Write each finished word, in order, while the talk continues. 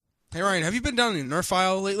Hey Ryan, have you been down in the Nerf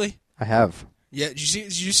aisle lately? I have. Yeah, did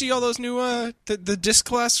you see all those new the disc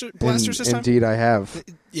blasters this time? Indeed, I have.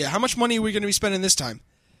 Yeah, how much money are we going to be spending this time?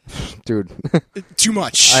 Dude. Too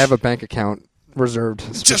much. I have a bank account reserved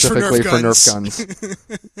just for specifically Nerf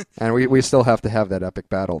guns. And we still have to have that epic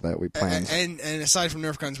battle that we planned. And aside from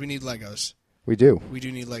Nerf guns, we need Legos. We do. We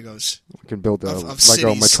do need Legos. We can build a of Lego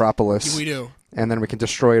cities. metropolis. We do. And then we can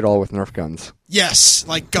destroy it all with Nerf guns. Yes,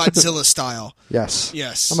 like Godzilla style. Yes.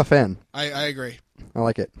 Yes. I'm a fan. I agree. I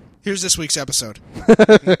like it. Here's this week's episode.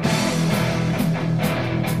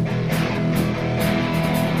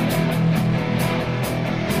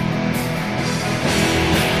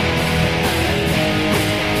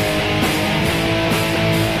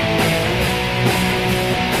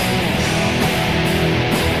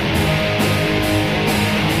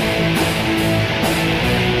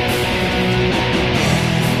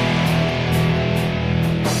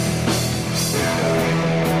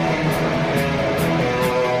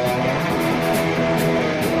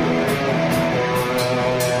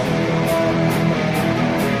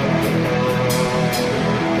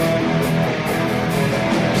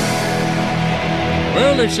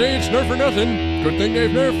 Well, they say it's Nerf or nothing. Good thing they've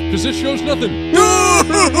Nerf, because this show's nothing.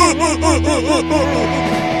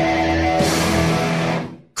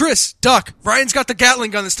 Chris, Duck, Ryan's got the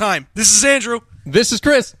Gatling gun this time. This is Andrew. This is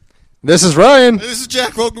Chris. This is Ryan. This is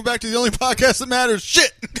Jack. Welcome back to the only podcast that matters.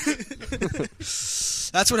 Shit.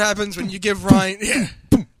 That's what happens when you give Ryan. Yeah.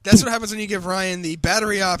 That's what happens when you give Ryan the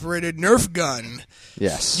battery-operated Nerf gun.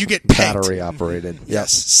 Yes. You get pegged. Battery operated.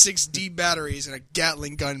 Yes, 6D batteries and a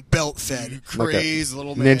Gatling gun belt fed. Crazy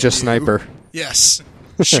little man. Ninja sniper. Yes,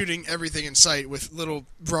 shooting everything in sight with little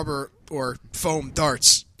rubber or foam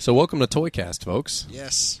darts. So welcome to ToyCast, folks.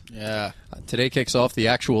 Yes. Yeah. Today kicks off the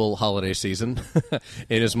actual holiday season,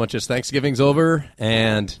 in as much as Thanksgiving's over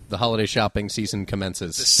and the holiday shopping season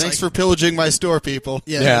commences. Thanks for pillaging my store, people.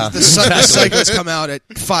 Yeah. The cyclists come out at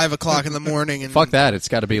 5 o'clock in the morning. And Fuck that. It's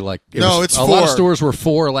got to be like... It's a lot of 4. stores were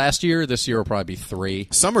 4 last year. This year will probably be 3.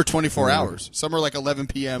 Some are 24 hours. Some are like 11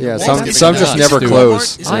 p.m. Yeah, Walmart's some giving just nuts. never Is it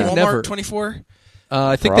close. Walmart? Is it I've Walmart never- 24?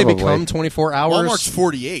 I think Probably. they become 24 hours. Walmart's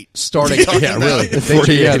 48. Starting, yeah, really.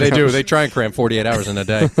 They They do. They try and cram 48 hours in a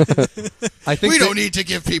day. I think We don't need to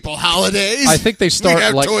give people holidays. I think they start we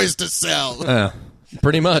have like toys to sell.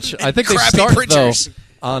 pretty much. I think they Crappy start printers.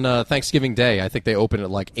 though on Thanksgiving Day. I think they open at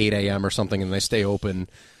like 8 a.m. or something, and they stay open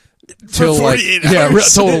For till 48 like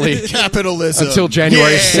hours. totally Capitalism. until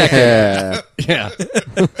January Yeah. 2nd. Yeah.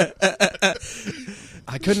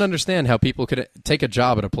 I couldn't understand how people could take a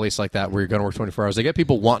job at a place like that where you're going to work 24 hours. I get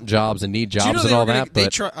people want jobs and need Do you jobs know and they all were gonna- that, they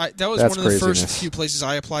but that was That's one of the first craziness. few places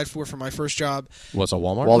I applied for my first job. was a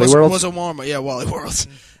Walmart? Wally was, World? was a Walmart, yeah, Wally World.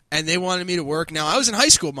 And they wanted me to work. Now, I was in high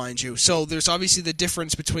school, mind you, so there's obviously the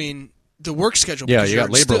difference between the work schedule. Yeah, because you got you're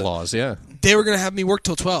labor still- laws, yeah. They were going to have me work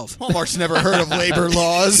till 12. Walmart's never heard of labor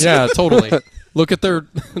laws. Yeah, totally. Look at their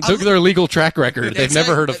legal track record. They've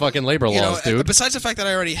never heard of Exactly. fucking labor You know, laws, dude. Besides the fact that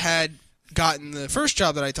I already had gotten the first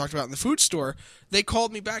job that I talked about in the food store, they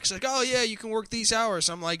called me back. It's like, oh, yeah, you can work these hours.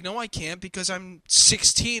 I'm like, no, I can't because I'm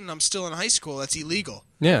 16 and I'm still in high school. That's illegal.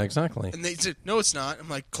 Yeah, exactly. And they said, no, it's not. I'm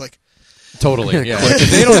like, click. Totally, yeah. If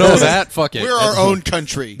they don't know that, fuck it. We're our own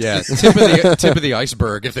country. Yeah, tip of the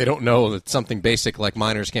iceberg if they don't know that something basic like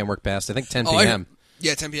minors can't work past, I think, 10 p.m.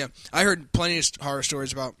 Yeah, 10 p.m. I heard plenty of horror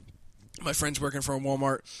stories about my friends working for a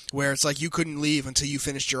Walmart where it's like you couldn't leave until you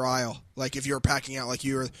finished your aisle. Like if you were packing out, like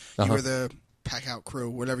you were the pack out crew,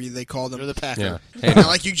 whatever they called them. You're the packer. Yeah. And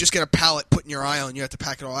like you just get a pallet put in your aisle and you have to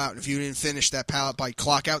pack it all out. And if you didn't finish that pallet by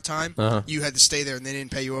clock out time, you had to stay there and they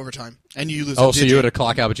didn't pay you overtime. And you lose Oh, a so you had to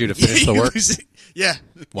clock out, but you had to finish the You work? lose it. Yeah.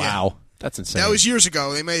 Wow. That's insane. That was years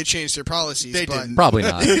ago. They may have changed their policies. They but didn't. Probably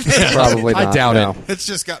not. Probably not. I doubt no. it. It's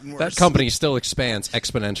just gotten worse. That company still expands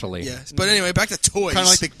exponentially. Yeah. But anyway, back to toys. Kind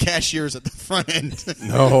of like the cashiers at the front end.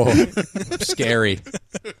 No. Scary.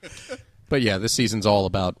 But yeah, this season's all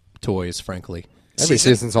about toys, frankly. Every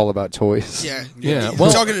season's all about toys. Yeah. Yeah, We're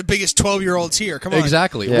well- talking to the biggest 12-year-olds here. Come on.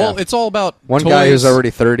 Exactly. Yeah. Well, it's all about One toys. guy who's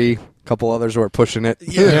already 30, a couple others who are pushing it.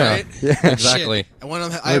 Yeah, right? Yeah. Exactly. Shit. And one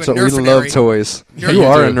of them, I have That's a what we Nerfinary. love toys. Nerf- You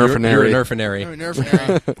are a You're a Nerfinary. Nerfinary. I'm a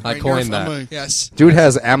Nerfinary. I Right, coined Nerf- that. Yes. Dude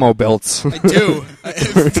has ammo belts. I do.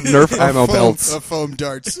 Nerf ammo belts. Of foam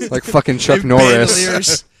darts. Like fucking I Chuck have Norris.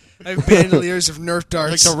 bandoliers. I have bandoliers of Nerf Like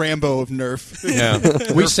darts. the Rambo of Nerf.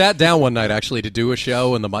 Yeah. We sat down one night, actually, to do a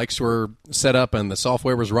show, and the mics were set up, and the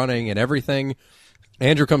software was running, and everything.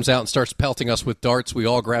 Andrew comes out and starts pelting us with darts. We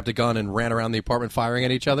all grabbed a gun and ran around the apartment firing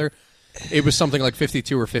at each other. it was something like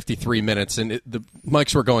 52 or 53 minutes, and the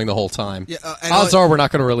mics were going the whole time. Yeah, Odds are we're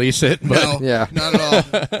not going to release it. But No, Yeah. not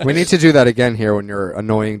at all. We need to do that again here when your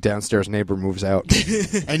annoying downstairs neighbor moves out.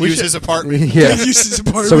 And use his apartment. Yeah. Uses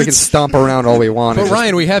apartments. So we can stomp around all we want. But and just-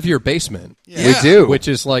 Ryan, we have your basement, we do. which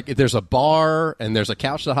is like there's a bar and there's a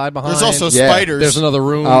couch to hide behind. There's also Yeah. spiders. There's another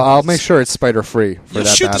room. I'll make sure it's spider free for You'll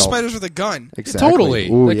that shoot battle. the spiders with a gun. Exactly. Totally.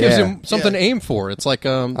 Ooh, that gives yeah. you something to aim for. It's like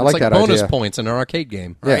like it's like that bonus idea. points in an arcade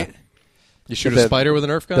game. Yeah. Right? You shoot The- a spider with a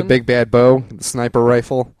Nerf gun. The big bad bow, the sniper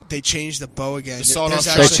rifle. They changed the bow again. The sawed-off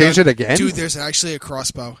There's They actually- changed it again? Dude, there's actually a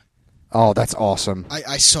crossbow. Oh, that's awesome.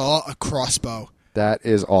 I saw a crossbow. That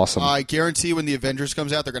is awesome. I guarantee when the Avengers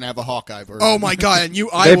comes out, they're going to have a Hawkeye version. Oh my god! And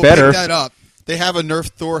I They will better. pick that up. They have a Nerf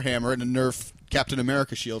Thor hammer and a Nerf Captain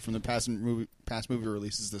America shield from the past movie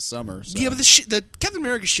releases this summer. So. Yeah, but the Captain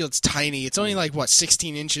America shield's tiny. It's only like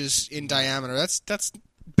 16 inches in diameter. That's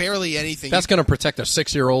barely anything. That's going to protect a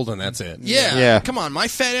 6-year-old, and that's it. yeah. Yeah. Come on, my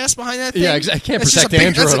fat ass behind that thing. Yeah, exactly. Can't That's just protect a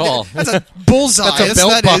Andrew that's at a- all. That's a bullseye. That's a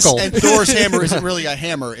what belt that is. buckle. And Thor's hammer isn't really a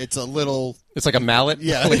hammer; it's a little. It's like a mallet.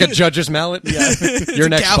 Yeah. Like a judge's mallet. Yeah. Your a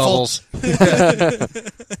next gavel. bubbles.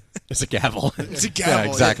 It's a gavel. It's a gavel, Yeah,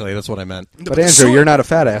 exactly. That's what I meant. but Andrew, you're not a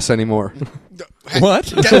fat ass anymore.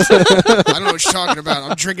 What? I don't know what you're talking about.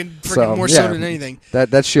 I'm drinking freaking So, more yeah. soda than anything.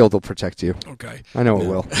 That shield will protect you. Okay. I know it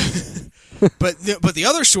will. But the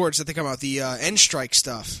other swords that they come out, the End Strike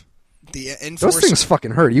stuff, the Those things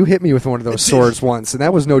fucking hurt. You hit me with one of those swords once, and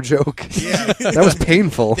that was no joke. Yeah. That was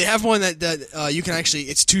painful. They have one that you can actually,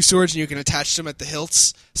 it's two swords and you can attach them at the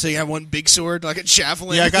hilts. So you have one big sword, like a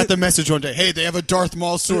javelin. Yeah, I got the message one day. Hey, they have a Darth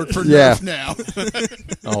Maul sword for Yeah. Nerf now.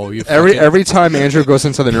 Oh, you Every time Andrew goes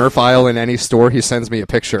into the Nerf aisle in any store, he sends me a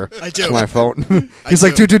picture I do. to my phone. He's I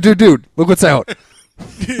like, do. dude, look what's out.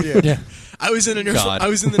 Yeah. I was in a Nerf. God. I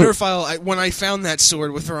was in the Nerf aisle when I found that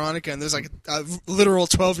sword with Veronica, and there's like a literal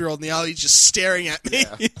 12-year-old in the alley just staring at me.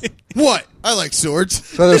 What? I like swords.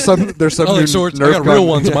 So there's some I new like swords. Nerf I got gun. real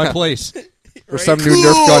ones in my Yeah. place. There's some new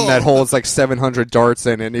Nerf gun that holds like 700 darts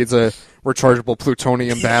and it needs a rechargeable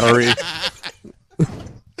plutonium battery.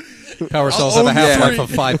 Power cells have a half-life yeah. of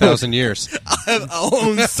 5,000 years. I'll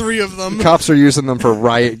own 3 of them. Cops are using them for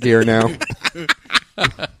riot gear now.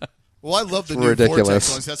 Well, I love the new Ridiculous.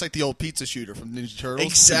 Vortex ones. That's like the old pizza shooter from Ninja Turtles.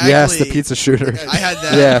 Exactly. Yes, the pizza shooter. I had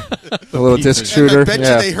that. Yeah, the little disc And shooter. I bet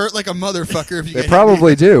Yeah. you they hurt like a motherfucker if you They get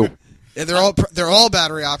probably do. Yeah, they're all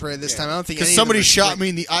battery operated this time. I don't think Because any somebody of them shot me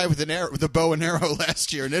in the eye with an arrow, with a bow and arrow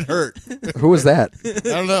last year, and it hurt. Who was that? I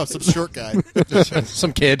don't know, some short guy.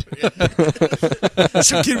 Some kid.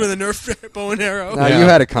 Some kid with a Nerf bow and arrow. Nah, Yeah. you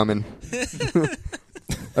had it coming.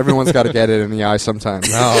 Everyone's got to get it in the eye sometime.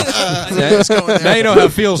 Oh. It's going there. Now you know how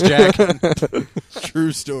it feels, Jack.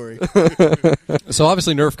 True story. So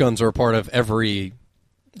obviously Nerf guns are a part of every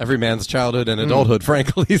man's childhood and adulthood,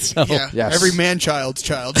 frankly. So Yeah. Yes. Every man-child's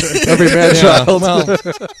childhood. Every man Yeah, child. well,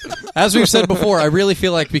 as we've said before, I really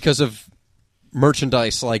feel like because of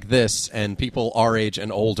merchandise like this and people our age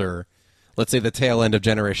and older, let's say the tail end of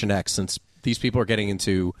Generation X, since these people are getting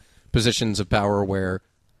into positions of power where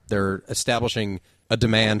they're establishing a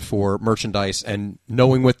demand for merchandise and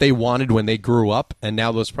knowing what they wanted when they grew up, and now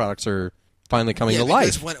those products are finally coming to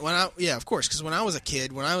because life. when of course, because when I was a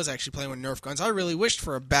kid, when I was actually playing with Nerf guns, I really wished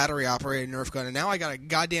for a battery-operated Nerf gun, and now I got a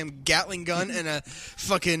goddamn Gatling gun and a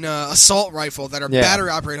fucking assault rifle that are Yeah.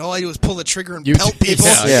 battery-operated. All I do is pull the trigger and You- pelt people.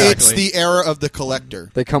 Yeah, Yeah. It's the era of the collector.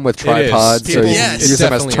 They come with is. tripods, so People- you Yes. can use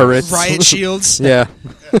them as Definitely. turrets. Riot shields. Yeah,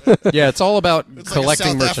 Yeah, it's all about It's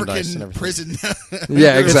collecting like a South merchandise and African everything. prison.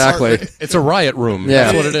 yeah, exactly. It's a riot room. Yeah.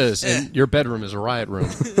 That's what it is. And your bedroom is a riot room.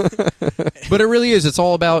 But it really is. It's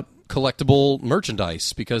all about collectible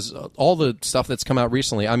merchandise because all the stuff that's come out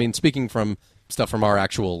recently, I mean, speaking from stuff from our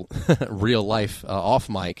actual real life off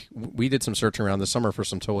mic, we did some searching around this summer for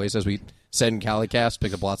some toys. As we said in CaliCast,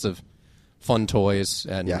 picked up lots of fun toys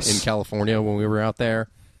and Yes. in California when we were out there.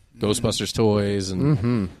 Ghostbusters toys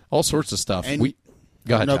and all sorts of stuff. And-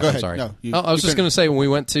 Go ahead, No, Jack, go I'm ahead. sorry. No, you- I was you just finish. going to say when we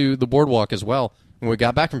went to the boardwalk as well, when we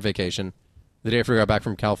got back from vacation, the day after we got back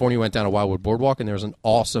from California, we went down to Wildwood Boardwalk, and there was an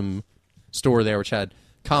awesome store there which had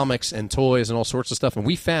comics and toys and all sorts of stuff. And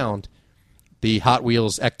we found the Hot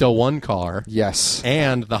Wheels Ecto-1 car Yes.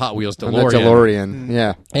 and the Hot Wheels And DeLorean the DeLorean.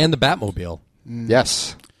 Yeah. and the Batmobile.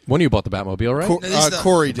 Yes. One of you bought the Batmobile, right? This is the-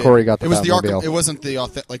 Corey did. Corey got the It was the Batmobile. Arkham. It wasn't the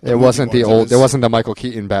authentic. Like It wasn't the old. It It wasn't the Michael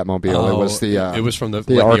Keaton Batmobile. It was the. it was from the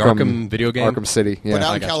Arkham, Arkham video game. Arkham City. Yeah. But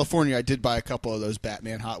out I in got you. California, I did buy a couple of those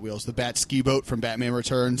Batman Hot Wheels. The Bat ski boat from Batman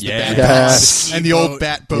Returns. Yeah. The Bat Yes. Boat, and the old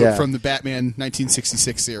Bat boat Yeah. from the Batman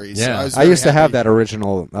 1966 series. Yeah. was I very used to have happy. that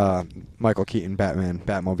original Michael Keaton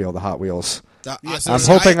Batmobile, the Hot Wheels. I'm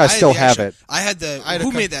hoping I still have it. I had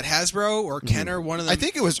who made that? Hasbro or Kenner? One of them. I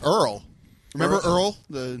think it was Earl. Remember Earl?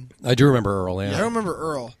 I do remember Earl. Yeah, I don't remember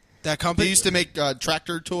Earl. That company They used to make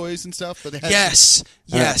tractor toys and stuff. But they had yes,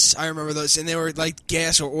 I remember those, and they were like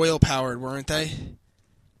gas or oil powered, weren't they?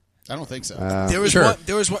 I don't think so. There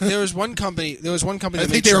was one company. I I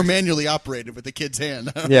think they were manually operated with the kid's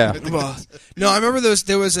hand. Yeah. Well, no, I remember those.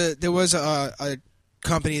 There was a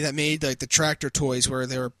company that made like the tractor toys where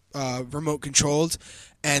they were remote controlled,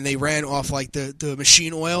 and they ran off like the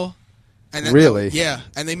machine oil. And Really?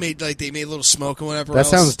 And they made little smoke and whatever. That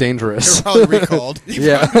else. sounds They dangerous. were probably recalled.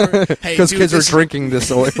 Yeah, Hey, because dude, kids are this- drinking this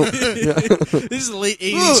oil. This is the late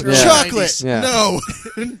 '80s, early Chocolate. 90s. Yeah. No,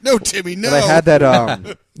 no, Timmy, no. But I had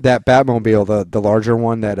that that Batmobile, the larger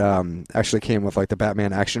one that actually came with like the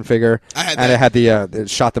Batman action figure. I had and that. it had it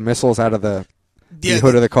shot the missiles out of the Yeah,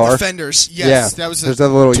 hood of the car. The fenders. Yes, yeah, that was there's the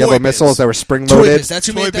little Toy yellow Biz. missiles that were spring Toy loaded. Biz, that's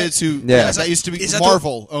who Toy made that? Biz, who Yeah. that used to be Is that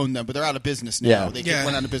Marvel owned them, but they're out of business now. Yeah. They Yeah.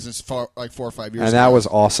 went out of business like 4 or 5 years And ago. that was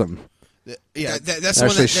awesome. Yeah, That's It the one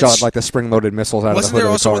actually that shot like the spring-loaded missiles out of the Wasn't hood there of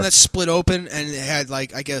the also car. one that split open and it had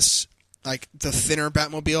like I guess like the thinner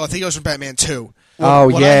Batmobile? I think it was from Batman 2. Oh,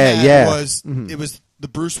 what yeah, I had yeah. Was it was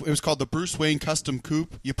it was called the Bruce Wayne Custom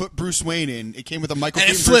Coupe. You put Bruce Wayne in. It came with a Michael And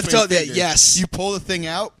it Keaton flipped Bruce Wayne out. Yeah, figure. yes. You pull the thing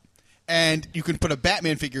out, and you can put a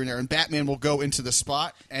Batman figure in there, and Batman will go into the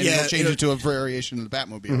spot, and Yeah, it'll change it to a variation of the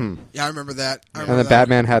Batmobile. Yeah, I remember that. And the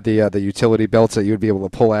Batman had the utility belts that you would be able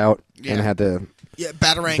to pull out, Yeah. and had the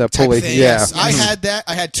Batarang the type pulley, thing. yeah. Yes. I had that.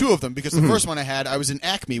 I had 2 of them because the first one I was in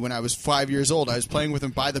Acme when I was 5 years old. I was playing with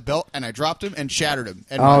him by the belt, and I dropped him and shattered him.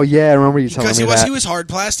 And Oh yeah, I remember you telling Because me that. he was hard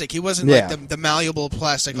plastic. He wasn't Yeah. like the malleable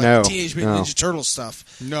plastic like No, the Teenage Mutant no. Ninja Turtle stuff.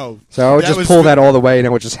 no, So I would That just was pull for- that all the way, and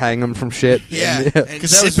it would just hang them from shit. Yeah, and, and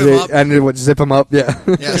 'Cause that zip was him up. and it would zip them up. Yeah.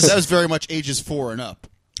 because Yes. that was very much ages 4 and up.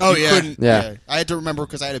 Oh, You yeah. couldn't- Yeah. I had to remember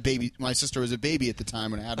because I had a baby. My sister was a baby at the time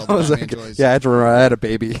when I had all I the was Batman like, toys. yeah, I had to remember I had a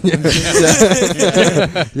baby.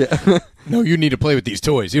 yeah. No, you need to play with these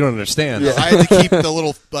toys. You don't understand. I had to keep the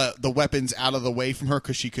little the weapons out of the way from her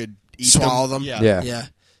because she could eat Swallow them. Yeah. Yeah. Yeah.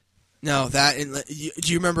 No, that. And,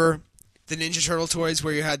 do you remember the Ninja Turtle toys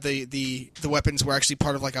where you had the weapons were actually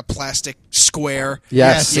part of like a plastic square?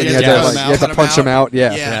 Yes, Yes, and you you had had to, to like, you had cut to 'em punch out. them out.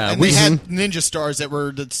 Yeah. Yeah. And they had ninja stars that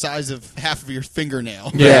were the size of half of your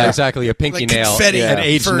fingernail. Yeah, Yeah. exactly. A pinky Like nail confetti at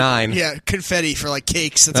age for, 9. Yeah, confetti for like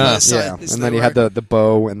cakes. That's what Yeah, it's and then you had the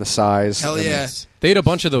bow and the size. Hell and- yeah. They had a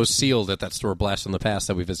bunch of those sealed at that store, Blast from the Past,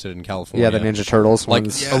 that we visited in California. Yeah, the Ninja Turtles like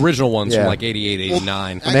ones. Yeah. original ones Yeah. from like 88,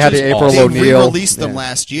 89. And they had the Actually, April they O'Neil. re-released them Yeah.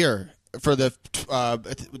 last year for the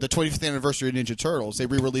 25th anniversary of Ninja Turtles. They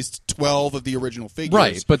re-released 12 of the original figures.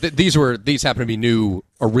 Right, but these happen to be new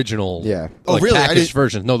original, Yeah. Oh, like, really? I packaged didn't-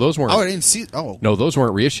 versions. No, those weren't. Oh, I didn't see. Oh, No, those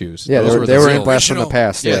weren't reissues. Yeah, those they were in sealed. Blast from the original.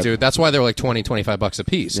 Past. Yeah, dude, that's why they're like $20-$25 a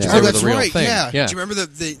piece. 'cause Yeah. they Oh, were that's the real right, thing. yeah. Do you remember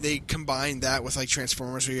they combined that with like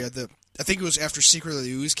Transformers where you had I think it was after Secret of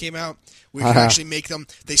the Ooze came out, we could actually make them.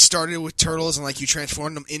 They started with turtles and like you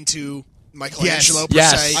transformed them into Michelangelo per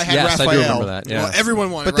Yes, se. I had yes, I do Raphael. remember that. Yeah. Well,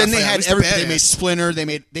 everyone wanted. but then they Raphael. had He's the everything. They badass. made Splinter.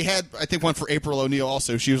 They had I think one for April O'Neil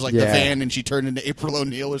also. She was like Yeah. the van, and she turned into April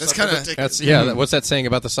O'Neil or That's something. kinda- ridiculous. What's that saying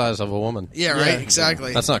about the size of a woman? Yeah, right. Yeah.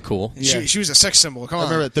 Exactly. That's not cool. She was a sex symbol. Come I on.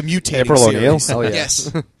 remember the mutating April O'Neil. series. Oh yeah.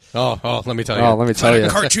 Yes. Oh, let me tell you. Oh, let me tell you.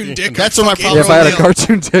 Cartoon dick. That's what my Fuck problem- Yeah, if I had a April O'Neil.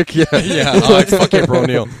 cartoon dick, yeah. Yeah, fuck April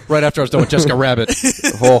O'Neil. Right after I was done with Jessica Rabbit.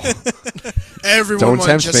 Oh, Everyone Don't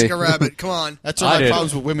wanted tempt me. Jessica Rabbit. Come on. That's where I my did.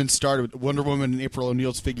 problems with women started. Wonder Woman and April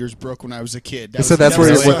O'Neil's figures broke when I was a kid. so that's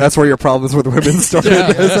where your problems with women started.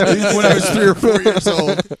 when I was 3 or 4 years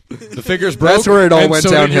old. The figures broke. That's where it all and went so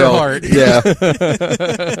did your downhill. heart. Yeah.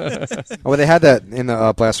 Well, they had that in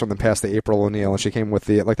the Blast from the Past, the April O'Neil, and she came with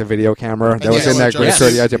the video camera that was Yeah, in that yes. great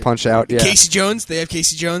shirt. You had to punch out. Yeah. Casey Jones. They have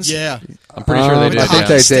Casey Jones. Yeah. I'm pretty sure they did. I think yeah.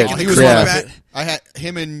 they Stick did. in He the was cream one of bat. I had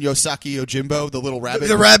him and Yosaki Yojimbo, the little rabbit.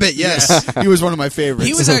 The rabbit. Yes. He was one of my favorites.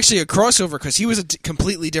 He was actually a crossover because he was a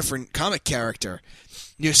completely different comic character.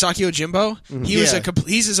 Yosaki Ojimbo, he was Yeah.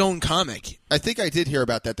 he's his own comic. I think I did hear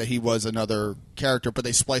about that he was another character, but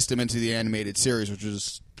they spliced him into the animated series, which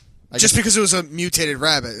was Just because it was a mutated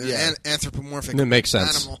rabbit, Yeah. an anthropomorphic It makes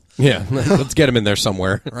sense. animal, Yeah, let's get him in there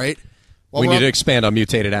somewhere. right? We need to expand on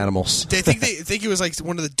mutated animals. They think it was like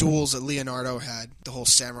one of the duels that Leonardo had, the whole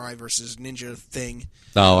samurai versus ninja thing.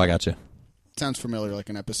 Oh, I got you. sounds familiar, like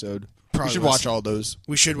an episode. Probably we should was. watch all those.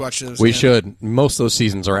 We should watch those. We again. should. Most of those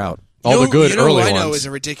seasons are out. All You know- the good you know early who I know ones. is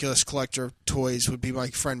a ridiculous collector of toys would be my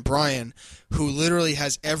friend Brian, who literally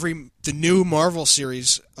has the new Marvel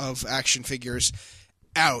series of action figures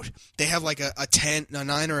out. They have like a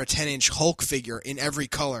 9 or a 10-inch Hulk figure in every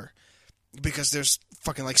color because there's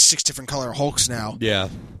fucking like 6 different color Hulks now. Yeah.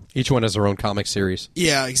 Each one has their own comic series.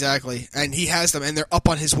 Yeah, exactly. And he has them, and they're up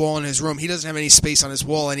on his wall in his room. He doesn't have any space on his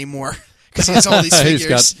wall anymore because he has all these figures. He's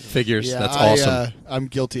got figures. Yeah, That's awesome. I'm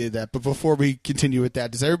guilty of that. But before we continue with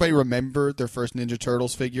that, does everybody remember their first Ninja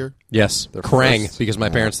Turtles figure? Yes, Their Krang, first- because my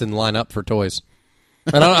parents didn't line up for toys.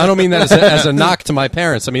 And I don't mean that as a knock to my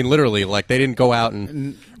parents. I mean literally, like they didn't go out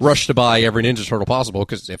and rush to buy every Ninja Turtle possible.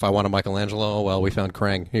 Because if I want a Michelangelo, well, we found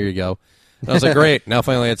Krang. Here you go. And I was like, great. Now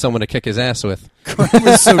finally I had someone to kick his ass with. It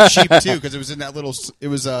was so cheap too because it was in that little. It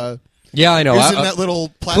was Yeah, I know. It was in that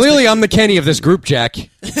little plastic. Clearly, I'm the Kenny of this group, Jack.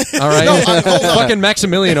 All right, No, hold on. fucking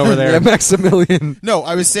Maximilian over there. Yeah, Maximilian. No,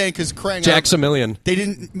 I was saying because Krang. Jacksimilian. They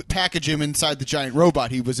didn't package him inside the giant robot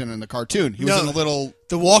he was in the cartoon. He was in the little.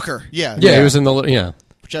 The Walker. Yeah, Yeah, he was in the yeah.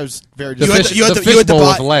 Which I was very. The You had fish, to- you had the to- you had to fishbowl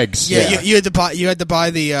buy- with legs. Yeah, Yeah. You had to buy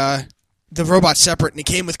the robot separate, and it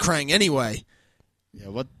came with Krang anyway. Yeah,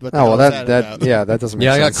 what the Oh hell well, is that about? yeah, that doesn't make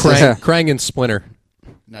Yeah, I got sense. Krang and Splinter,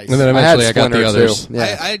 Nice. and then I had eventually I, got the Splinter, others. too.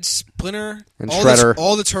 Yeah. I had Splinter, And all Shredder.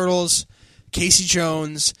 all the Turtles, Casey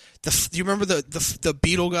Jones. Do you remember the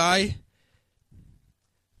Beetle guy?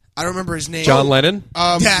 I don't remember his name. John Lennon.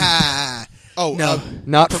 Yeah. Oh, No.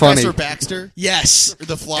 Not Professor funny. Baxter, Yes.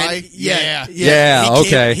 the Fly. And- yeah. Yeah, He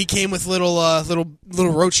okay. He came with little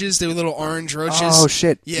roaches. They were little orange roaches. Oh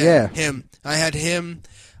shit! Yeah. him. I had him.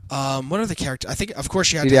 What are the characters? I think, of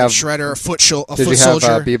course, you had Did to you have have- Shredder, a foot Did you have soldier.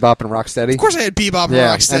 Bebop and Rocksteady? Of course, I had Bebop and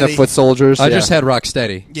Yeah, Rocksteady. and the Foot Soldiers. I yeah. just had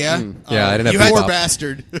Rocksteady. Yeah. Yeah, I didn't You have had Poor Bebop.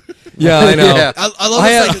 bastard. Yeah, I know. Yeah. I love I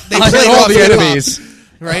the had, fact that they I had played all off the hip-hop, enemies.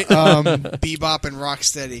 right? Bebop and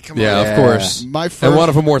Rocksteady. Come on. Yeah, man. of course. My And first- one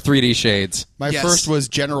of them wore 3D shades. My Yes. first was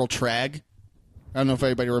General Trag. I don't know if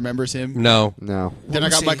anybody remembers him. No. No. Then I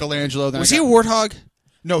was got he? Michelangelo. Then Was I he a got, warthog?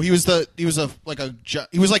 No, he was like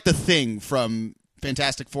the Thing from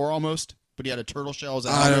Fantastic Four almost, but he had a turtle shell as a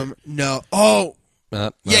I helmet. don't know. Oh, I yeah,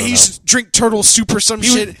 don't he know. used to drink turtle soup or some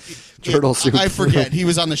shit. Turtle soup. I forget. He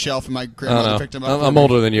was on the shelf, and my I don't grandmother know. picked him up. I'm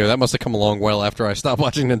older than you. That must have come along well after I stopped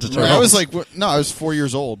watching Ninja Turtles. I was like, I was 4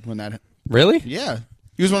 years old when that. really? Yeah,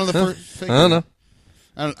 he was one of the first. I don't know.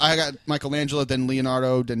 I got Michelangelo, then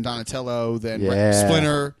Leonardo, then Donatello, then Yeah.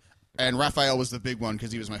 Splinter, and Raphael was the big one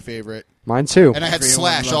because he was my favorite. Mine too. And I had Everyone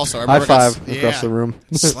Slash loved also. I High remember I got- five across the room.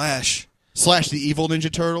 Slash. Slash, the evil Ninja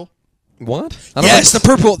Turtle. What? I don't Yes, know.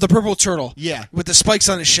 the purple turtle. Yeah, With the spikes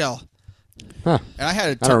on his shell. Huh. and I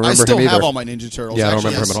had. I don't remember still him have either. all my Ninja Turtles. Yeah, I don't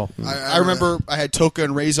actually. remember him at all. I remember I had Toka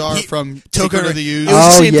and Razor He- from Toka Secret of and- the It Use. was the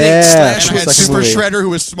Oh, same thing. yeah. Slash And I had was Second Super movie. Shredder, who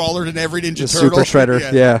was smaller than every Ninja The Turtle. Super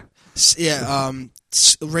Shredder. Yeah.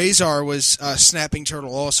 Razor was Snapping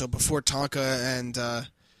Turtle also before Tonka and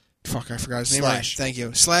fuck, I forgot his name. Slash. Thank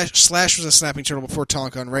you. Slash was a Snapping Turtle before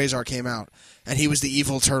Tonka and Razor came out, and he was the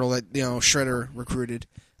evil turtle that Shredder recruited.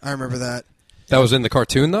 I remember that. That was in the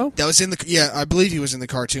cartoon, though? That was in the I believe he was in the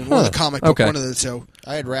cartoon, or Huh. the comic book, Okay. one of the two.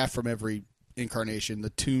 I had Raph from every incarnation. The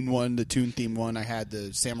Toon one, the Toon theme one. I had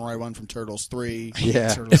the Samurai one from Turtles 3.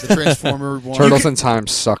 Yeah. Turtles. The Transformer one. Turtles in Time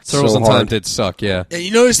sucked Turtles so in Time hard. did suck, yeah. And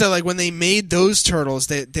you notice that like when they made those turtles,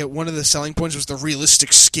 that one of the selling points was the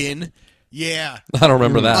realistic skin Yeah. I don't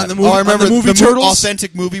remember that. on the movie. I remember on the movie the Turtles.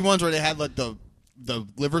 authentic movie ones where they had like the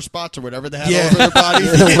liver spots or whatever they had Yeah. all over their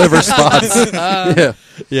body. Liver spots. Yeah.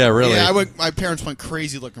 Yeah, really. Yeah, my parents went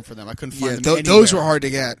crazy looking for them. I couldn't find Yeah, them. those anywhere. were hard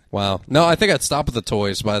to get. Wow. No, I think I'd stop at the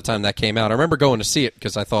toys by the time that came out. I remember going to see it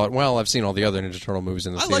because I thought, well, I've seen all the other Ninja Turtle movies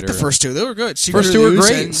in the I theater. liked the first two; they were good. Secret First of two the were Ooze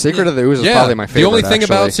great. and- Secret of the Ooze is Yeah, probably my favorite. the only thing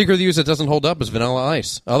actually. about Secret of the Ooze that doesn't hold up is Vanilla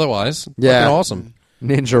Ice. Otherwise, Yeah. fucking awesome.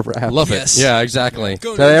 Ninja Rap. Love Yes. it. Yeah, exactly.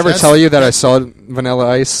 Go Did I ever Ninjas. tell you that I saw Vanilla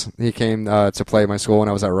Ice? He came to play at my school when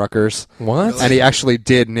I was at Rutgers. What? And he actually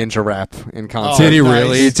did Ninja Rap in concert. Did he nice.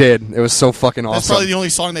 really? He did. It was so fucking That's awesome. probably the only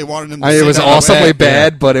song they wanted him to I mean, it sing was on the awesomely way.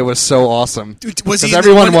 bad, but it was so awesome. Dude, was he Because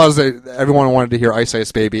in the- everyone wanted to hear Ice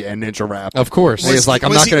Ice Baby and Ninja Rap. Of course. And he's like, I'm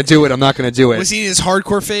was not he- going to do it. I'm not going to do it. Was he in his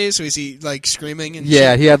hardcore phase? Was he like screaming and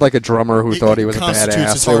Yeah, shit? he had like a drummer who He thought he was a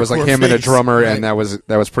constitutes his badass. It was like hardcore him and a face, drummer, right. and that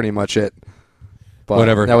was pretty much it. But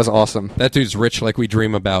Whatever. That was awesome. That dude's rich like we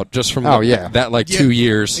dream about just from Oh, yeah. that like Yeah, 2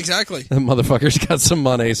 years. Exactly. The motherfucker's got some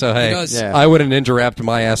money, so hey, does. Yeah. I would have ninja rapped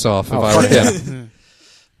my ass off if Oh, I were fuck him.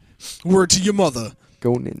 Word to your mother.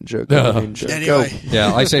 Go Ninja, go Ninja, Anyway. go.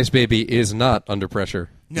 Yeah, Ice Ice Baby is not under pressure.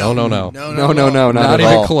 No. No, No, no, not Not at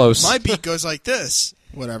even all. close. My beat goes like this.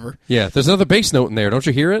 Whatever. Yeah, there's another bass note in there. Don't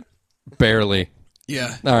you hear it? Barely.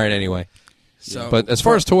 Yeah. All right, anyway. So, But as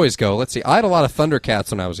far as toys go, let's see. I had a lot of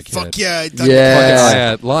Thundercats when I was a kid. fuck yeah, Yeah. I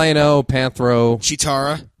had Lion-O, Panthro.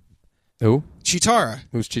 Chitara. Who? Chitara.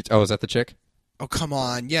 Who's Oh, is that the chick? Oh come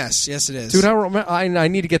on. Yes, it is. Dude, I don't remember. I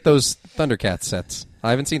need to get those Thundercats sets. I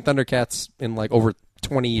haven't seen Thundercats in like over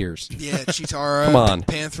 20 years. Yeah, Chitara. Come on.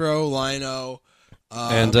 Panthro, Lino.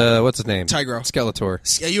 And what's his name? Tigro.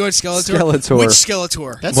 Skeletor. Yeah, you had Skeletor? Skeletor. Which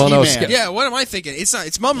Skeletor? That's Well, no, He-Man. Yeah, what am I thinking? It's not.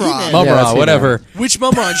 It's Mumra. He-Man. Mumra, Yeah, that's whatever. Which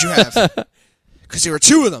Mumrons you have? Because there were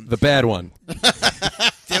two of them. The bad one.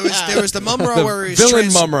 There was the Mumra where he was Villain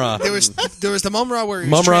Mumra. There was the Mumra where he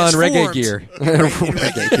was Mumra and reggae transformed.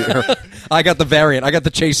 gear. I got the variant. I got the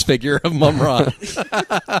chase figure of Mumra.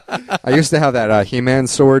 I used to have that He-Man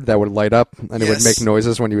sword that would light up and it would Yes. make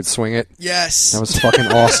noises when you would swing it. Yes. That was fucking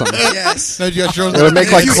awesome. Yes. No, you got your own- It would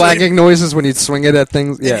make like You- clanging noises when you'd swing it at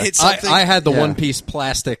things. And Yeah. hit something. I had the Yeah. one-piece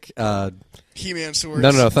plastic. He-Man swords.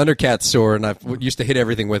 No, Thundercat sword, and I used to hit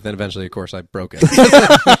everything with it, and eventually, of course, I broke it.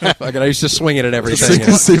 I used to swing it at everything. and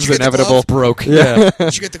it Seems Did you get the inevitable. glove? broke. Yeah.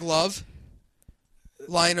 Did you get the glove?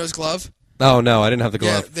 Lion-O's glove? Oh, no, I didn't have the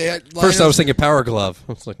glove. Yeah, they had First, I was Lion-O's- thinking Power Glove.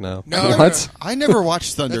 I was like, no. No. What? I never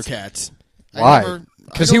watched Thundercats. Why?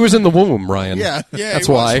 Because he was in the womb, Ryan. Yeah. Yeah, That's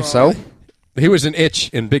he was, why. Ron. So? He was an itch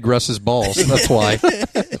in Big Russ's balls. That's why.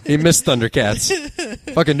 He missed Thundercats.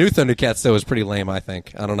 Fucking new Thundercats, though, is pretty lame, I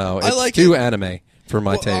think. I don't know. It's like too it. anime for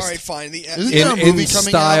my Well, taste. all right, fine. Isn't there a movie in coming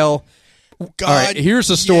style. God, All right, here's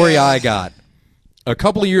the story yeah. I got. A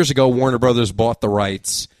couple of years ago, Warner Brothers bought the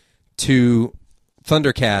rights to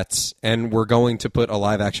Thundercats, and we're going to put a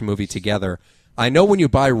live-action movie together. I know when you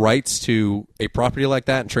buy rights to a property like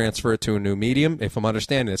that and transfer it to a new medium, if I'm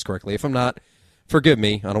understanding this correctly. If I'm not, forgive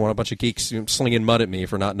me. I don't want a bunch of geeks slinging mud at me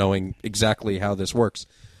for not knowing exactly how this works.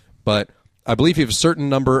 But I believe you have a certain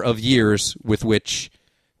number of years with which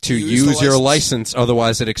to Use the use your license. license,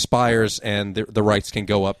 otherwise it expires and the rights can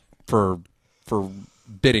go up for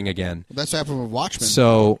bidding again. That's what happened with Watchmen.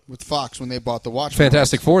 So with Fox when they bought the Watchmen.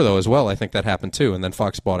 Fantastic Four, though, as well. I think that happened too, and then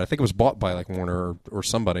Fox bought it. I think it was bought by like Warner or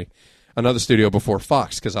somebody, another studio before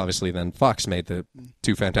Fox, because obviously then Fox made the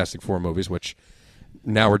two Fantastic Four movies, which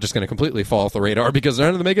now we're just going to completely fall off the radar because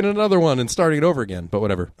they're making another one and starting it over again. But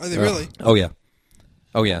whatever. Are they really? Oh yeah,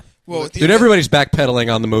 oh yeah. Well, with the- Dude, everybody's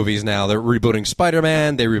backpedaling on the movies now. They're rebooting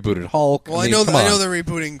Spider-Man. They rebooted Hulk. Well, I mean, I come know on. they're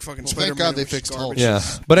rebooting fucking Spider-Man. thank God they which is fixed Hulk. garbage. Yeah,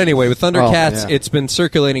 but anyway, with Thundercats, yeah. it's been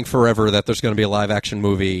circulating forever that there's going to be a live-action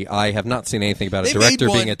movie. I have not seen anything about a They director made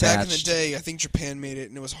one being attached. back in the day. I think Japan made it,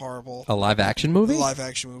 and it was horrible. A live-action movie? A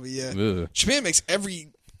live-action movie, yeah. Ugh. Japan makes every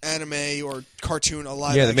anime or cartoon a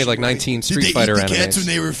live. Yeah, they made like movie. 19 Did Street they eat Fighter the cats when animes.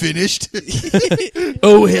 they were finished?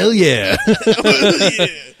 Oh hell yeah!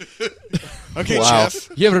 Okay, Wow. Jeff.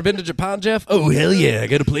 You ever been to Japan, Jeff? Oh hell yeah! I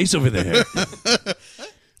got a place over there.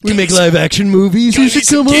 We make live-action movies. You should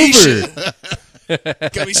come over.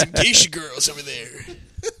 Got me some geisha girls over there.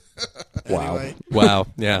 Wow. Anyway, Wow.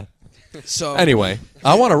 Yeah. so Anyway,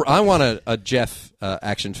 I want a Jeff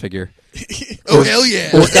action figure. oh hell yeah!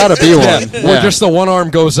 There's got to be one. Yeah, where just the one arm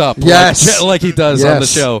goes up. Yes. like he does on the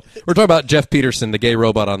Yes. show. We're talking about Jeff Peterson, the gay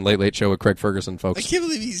robot on Late Late Show with Craig Ferguson, I folks. can't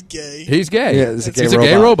believe he's gay. He's gay. Yeah, he's a gay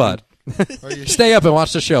gay robot. Are you- Stay up and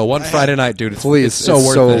watch the show one Friday night, dude. Please, it's so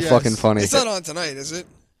worth it. fucking funny. It's not on tonight, is it?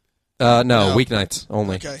 No, No. weeknights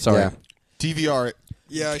only. Okay. Sorry. Yeah. DVR it.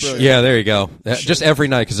 Yeah, I brilliant. should. Yeah, there you go. Just every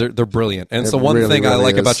night because they're brilliant. And it's It the one really, thing I really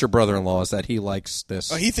like is. about your brother-in-law is that he likes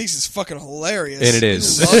this. Oh, he thinks it's fucking hilarious. And it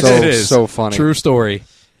is. He loves So- It is. so funny. True story.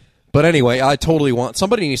 But anyway, I totally want...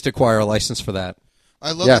 Somebody needs to acquire a license for that.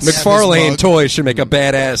 I love Yes. that they have his McFarlane mug. Toys should make a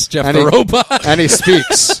badass Jeff And the he- Robot. And he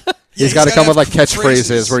speaks. Yeah, He's got to he's come with gotta like have catchphrases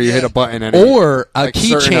phrases, where you yeah. hit a button and Or a like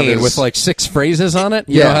certain of keychain his- with like 6 phrases on it.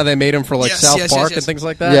 You Yeah. know how they made them for like Yes, South yes, Park yes. and things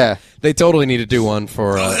like that? Yeah. They totally need to do one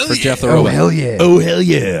for hell yeah. Jeff the Oh, Robot. hell yeah. Oh, hell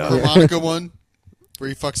yeah. Harmonica one, where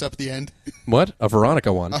he fucks up at the end. What? A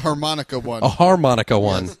Veronica one. A harmonica one. A harmonica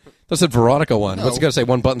one. That's a Veronica one. No. What's it going to say?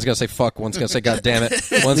 One button's going to say fuck. One's going to say God damn it.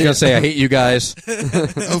 One's going to say I hate you guys.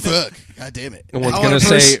 Oh fuck! God damn it! And one's I going to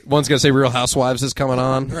wanna say one's going to say Real Housewives is coming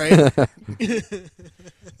on. Right?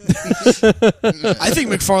 I think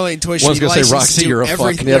McFarlane Toys should One's be gonna say, licensed "Roxy, to do you're a fuck."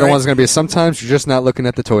 everything. And the other right? one's going to be sometimes you're just not looking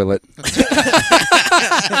at the toilet.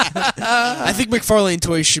 I think McFarlane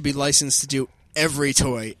Toys should be licensed to do every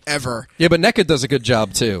toy ever. Yeah, but NECA does a good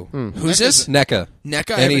job too. Who's this? NECA.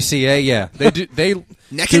 NECA? NECA, yeah. They do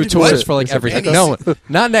Naked? toys What? for like Is it everything. NECA? No,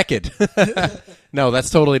 not naked. No, that's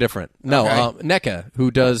totally different. No, Okay. NECA,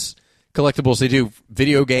 who does collectibles. They do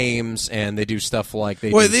video games and they do stuff like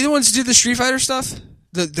they Wait, do, they the ones who did the Street Fighter stuff?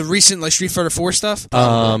 The recent like Street Fighter 4 stuff?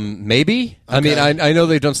 maybe. I mean, I know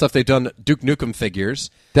they've done stuff. They've done Duke Nukem figures.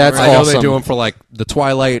 That's I know they awesome. do them for like the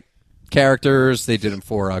Twilight characters. They did them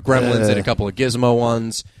for Gremlins. They did a couple of Gizmo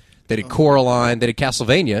ones. They did Coraline. They did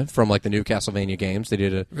Castlevania from like the new Castlevania games. They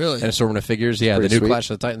did an assortment of figures. Yeah, the pretty new sweet. Clash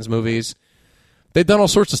of the Titans movies. They've done all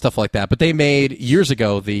sorts of stuff like that. But they made years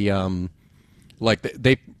ago they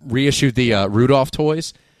reissued the Rudolph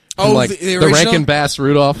toys. Oh, From, like the the original? Rankin Bass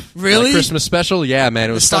Rudolph Really? Christmas special. Yeah, man,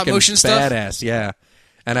 it was stop fucking motion stuff? badass. Yeah,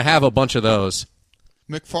 and I have a bunch of those.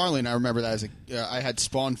 McFarlane, I remember that as I had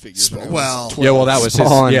Spawn figures. but I was Well, 12. Yeah, well, that was his.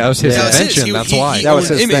 Spawn. Yeah, that was his Yeah. invention. That's why. That was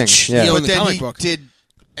his Image. thing, yeah. He owned But the then comic he book. did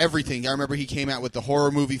everything. I remember he came out with the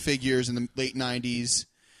horror movie figures in the late 90s.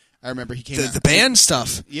 I remember he came out... The band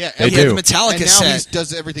stuff. Yeah. They he had do. the Metallica And now set. he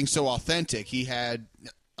does everything so authentic. He had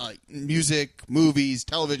music, movies,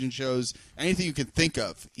 television shows, anything you can think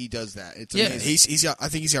of, he does that. It's Yeah, amazing. he's got. I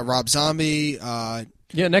think he's got Rob Zombie.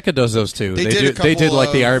 Yeah, NECA does those too. They They did a do. They did couple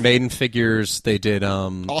like the of Iron Maiden figures. They did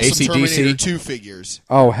Awesome Terminator AC/DC. 2 figures.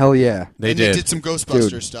 Oh, hell yeah. They And did. They did some Ghostbusters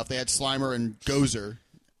Dude. stuff. They had Slimer and Gozer.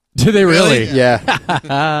 Did they really? Really?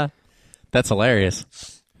 Yeah. That's hilarious.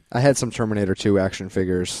 I had some Terminator 2 action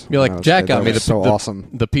figures. You're when I like was Jack a kid. got That me was the so the, awesome.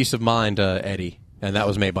 the Piece of Mind Eddie, and that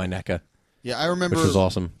was made by NECA, Yeah, I remember which was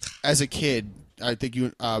awesome. as a kid. I think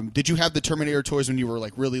you did. You have the Terminator toys when you were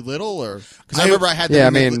like really little, or because I I- remember I had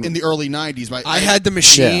them Yeah, in, I the, mean- in the early '90s. I had the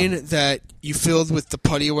machine that you filled with the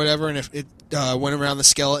putty or whatever, and if it went around the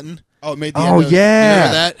skeleton. Oh, it made the Oh, end of- yeah.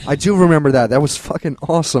 Remember that? I do remember that. That was fucking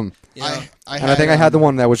awesome. Yeah. And I think I had the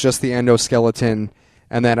one that was just the endoskeleton,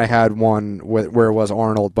 and then I had one where it was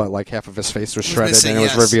Arnold, but like half of his face was shredded, missing, and it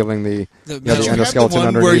was yes. revealing the The the metal. Did you have the endoskeleton one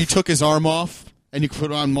underneath. where you took his arm off and you could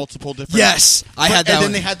put on multiple different? Yes, I had that And then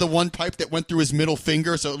one. they had the one pipe that went through his middle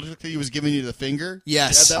finger, so it looked like he was giving you the finger.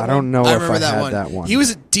 Yes. You had I that one? don't know I if remember I that had one. that one. He was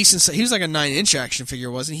a decent. He was like a 9-inch action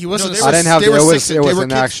figure, wasn't he? He wasn't. No, a they I didn't have they the, were it was six- it they was were an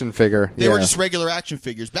kids- action figure. They yeah. were just regular action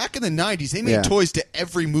figures. Back in the '90s, they made Yeah. toys to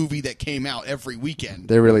every movie that came out every weekend.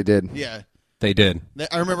 They really did. Yeah, They did.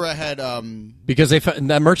 I remember I had. Because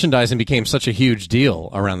that merchandising became such a huge deal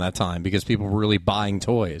around that time because people were really buying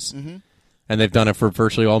toys. Mm-hmm. And they've done it for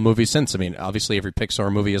virtually all movies since. I mean, obviously every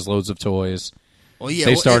Pixar movie has loads of toys. Well, yeah.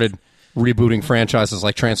 They well, started rebooting franchises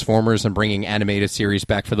like Transformers and bringing animated series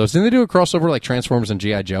back for those. Didn't they do a crossover like Transformers and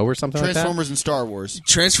G.I. Joe or something Transformers and Star Wars. like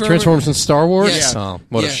that? Transformers and Star Wars? Yes. Oh,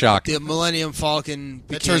 what a Yeah, shock. The Millennium Falcon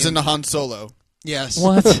That became, turns into Han Solo. yes.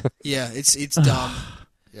 What? Yeah, it's dumb.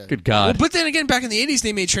 Good God. But then again, back in the 80s,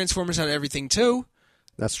 they made Transformers out of everything too.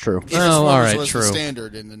 That's true. Oh, Transformers all right, was true. the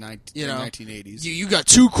standard in the You know, 1980s. You got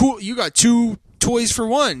two cool. You got two toys for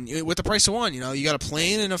one with the price of one. You know, you got a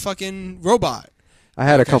plane and a fucking robot. I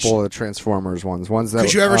had a couple of Transformers ones. Ones that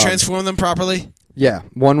Could you ever transform them properly? Yeah,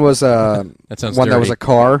 one was That sounds one that was dirty. a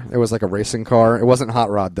car. It was like a racing car. It wasn't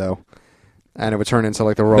Hot Rod though, and it would turn into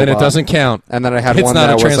like the robot. Then it doesn't count. And then I had It's one not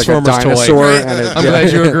that a was like a Transformers toy. dinosaur. Right. And it, I'm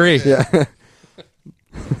glad you agree. Yeah,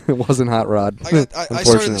 it wasn't Hot Rod. I started the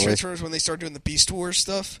unfortunately. Transformers when they started doing the Beast Wars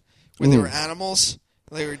stuff, when they were animals.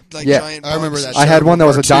 They were like Yeah. giant. I remember bugs. that I had one that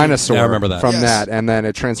was a Cartoon. dinosaur Yeah, I remember that. from Yes. that, and then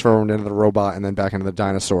it transformed into the robot, and then back into the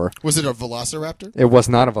dinosaur. Was it a Velociraptor? It was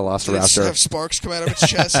not a Did it Velociraptor. have sparks come out of its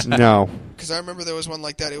chest? No. Because I remember there was one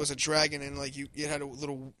like that. It was a dragon, and like it had a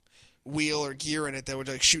little wheel or gear in it that would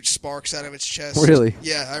like shoot sparks out of its chest. Really?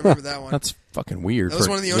 Yeah, I remember that one. That's fucking weird. That was for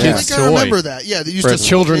one of the a only- I kid's think I toy. remember that. Yeah, they used For a to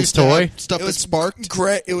children's used to have toy? stuff It that was sparked.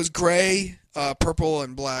 gray. It was gray, purple,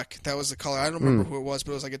 and black. That was the color. I don't remember who it was,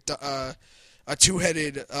 but it was like a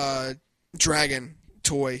two-headed dragon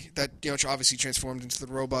toy that obviously transformed into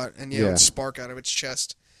the robot, and it would spark out of its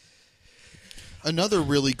chest. Another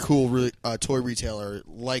really cool toy retailer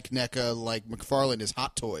like NECA, like McFarlane, is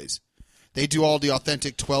Hot Toys. They do all the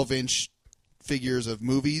authentic 12-inch figures of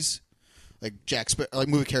movies, like like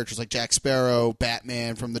movie characters like Jack Sparrow,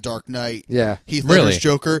 Batman from The Dark Knight, Yeah. Heath Really? Ledger's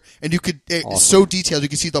Joker, and you could it's so detailed you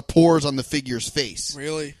can see the pores on the figure's face.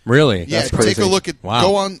 Really? Really? Yeah, That's take crazy. a look at Wow.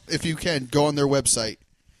 go on if you can go on their website.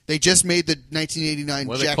 They just made the 1989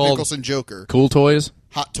 What are they Jack called? Nicholson Joker. Cool toys?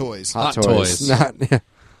 Hot Toys. Hot Toys. Not, yeah.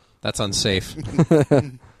 That's unsafe.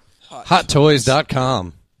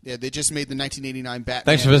 HotToys.com. Yeah, they just made the 1989 Batman.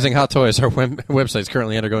 Thanks for visiting Hot Toys. Our website's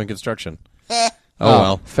currently undergoing construction. Oh,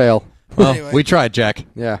 well. Fail. Well, Anyway. we tried, Jack.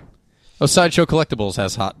 Yeah. Oh, Sideshow Collectibles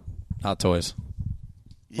has hot toys.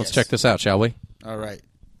 Let's Yes. check this out, shall we? All right.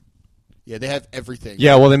 Yeah, they have everything.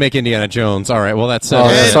 Yeah, well, they make Indiana Jones. All right, well, that's... Oh,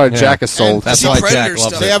 that's why yeah. Jack is sold. And That's See why Predator Jack loves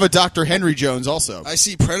stuff. They it. have a Dr. Henry Jones also, I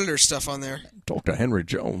see Predator stuff on there. Dr. Henry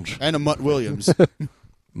Jones. and a Mutt Williams.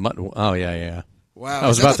 Oh, yeah. Wow, I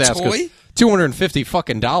was is about that to a ask. toy? $250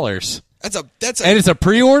 fucking dollars. That's a And it's a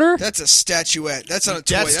pre-order? that's a statuette. That's not a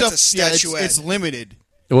toy. that That's stuff, a statuette. it's limited.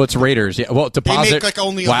 Well, it's Raiders. Yeah. Well, They deposit. make like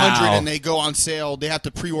only wow. 100, and they go on sale. They have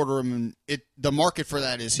to pre-order them, and the market for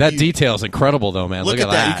that is That huge. detail's incredible, though, man. Look Look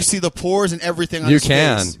at that. You can see the pores and everything on You his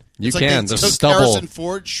can. face. You It's like can. They The took stubble. Harrison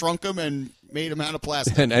Ford, shrunk him, and made him out of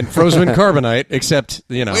plastic. and frozen carbonite, except,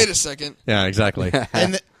 Wait a second. Yeah, exactly.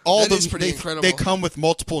 And all That is the pretty they, incredible. they come with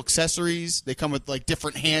multiple accessories. They come with like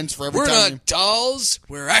different hands for every We're time. not dolls.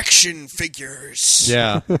 We're action figures.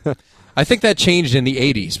 Yeah. I think that changed in the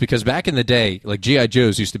 80s because back in the day, like G.I.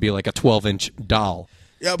 Joe's used to be like a 12-inch doll.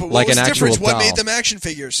 Yeah, but what like was an the actual difference? What doll. made them action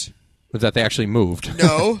figures? Was that they actually moved?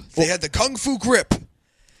 No, they had the Kung Fu grip.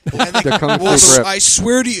 And The Kung Fu grip. I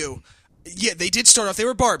swear to you, yeah, they did start off. They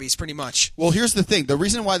were Barbies, pretty much. Well, here's the thing. The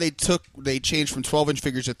reason why they changed from 12-inch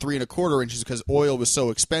figures to 3 1/4 inches is because oil was so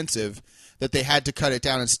expensive that they had to cut it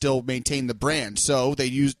down and still maintain the brand. So they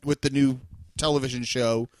used, with the new television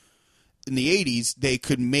show in the 80s, they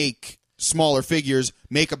could make smaller figures,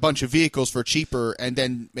 make a bunch of vehicles for cheaper, and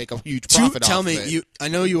then make a huge profit Tell off me, of it. I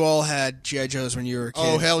know you all had G.I. Joes when you were a kid.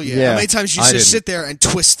 Oh, hell yeah. Yeah. How many times you I used to didn't. sit there and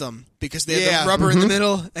twist them because they had Yeah. the rubber in the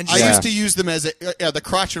middle? And I just, used to use them as the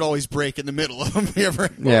crotch would always break in the middle of them.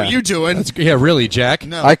 What Yeah. were you doing? Yeah, really, Jack.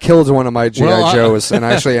 No. I killed one of my G.I. Well, I- Joes, and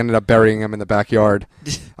I actually ended up burying him in the backyard.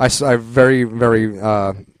 I very, very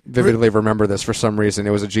vividly remember this for some reason. It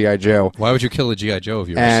was a G.I. Joe. Why would you kill a G.I. Joe of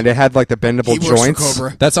yours? And it had like the bendable he works for joints.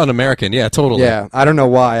 Cobra. That's un-American. Yeah, totally. Yeah, I don't know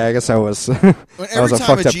why. I guess I was I Every was a time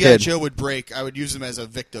fucked a up G.I. kid. Joe would break, I would use them as a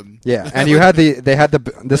victim. Yeah, and you had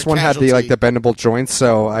this one had the like casualty. the bendable joints,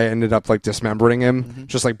 so I ended up like dismembering him,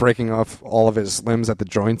 just like breaking off all of his limbs at the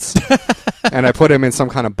joints. And I put him in some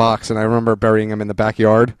kind of box, and I remember burying him in the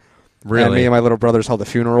backyard. Really? And me and my little brothers held a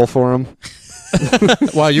funeral for him.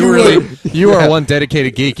 Wow, you are one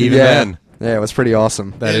dedicated geek even then. Yeah, it was pretty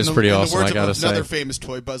awesome. That is pretty in awesome, the words I gotta of another say. famous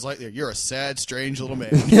toy, Buzz Lightyear, you're a sad, strange little man.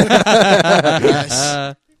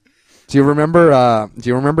 Yes. Do you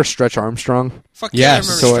remember Stretch Armstrong? Fuck Yes.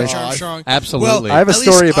 yeah, I So remember I- Stretch Armstrong. Absolutely. Well, I have a at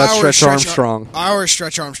story least about our Stretch Armstrong. Our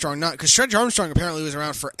Stretch Armstrong, not because Stretch Armstrong apparently was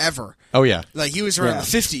around forever. Oh, yeah. Like he was around Yeah. the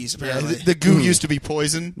 50s apparently. the goo used to be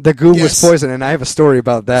poison. The goo Yes. was poison, and I have a story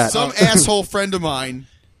about that. Some asshole friend of mine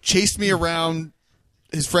chased me around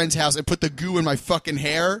his friend's house and put the goo in my fucking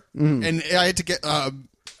hair, and I had to get A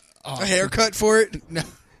haircut for it. no.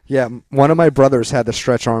 Yeah, one of my brothers had the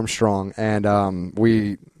Stretch Armstrong, and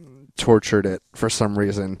we tortured it for some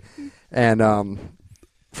reason. And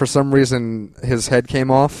for some reason, his head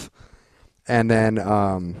came off, and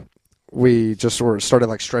then we just started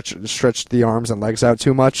like stretched the arms and legs out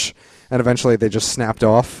too much, and eventually they just snapped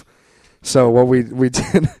off. So what we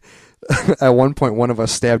did at one point, one of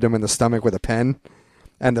us stabbed him in the stomach with a pen,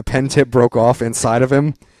 and the pen tip broke off inside of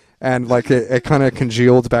him. And like it kind of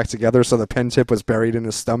congealed back together, so the pen tip was buried in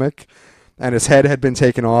his stomach, and his head had been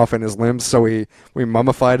taken off and his limbs. So we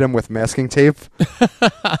mummified him with masking tape,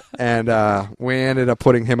 and we ended up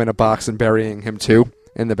putting him in a box and burying him too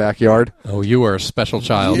in the backyard. Oh, you are a special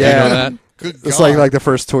child. Yeah. You know that? Good It's God. like the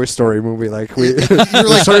first Toy Story movie. Like we you're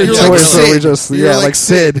like, certain you're like toys where we Sid. just You're like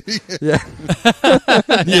Sid. Yeah,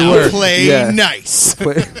 now play Yeah. nice.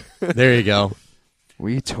 There you go.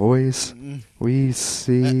 we toys, we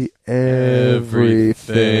see Everything.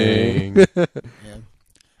 everything.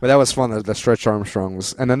 But that was fun. The Stretch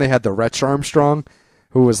Armstrongs, and then they had the Wretch Armstrong,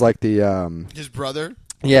 who was like the His brother.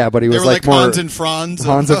 yeah, but he They was were like more Hans and Franz.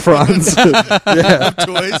 Hans and Franz. of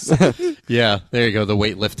toys. Yeah, there you go. The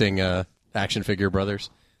weightlifting action figure brothers.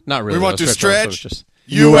 Not really. We want though. to Stretch Armstrong stretch. was just-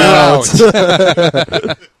 You out.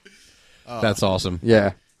 That's awesome.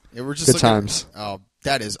 Yeah, Yeah, we're just good looking- times. Oh,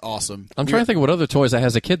 that is awesome. I'm trying to think of what other toys I had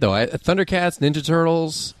as a kid, though. Thundercats, Ninja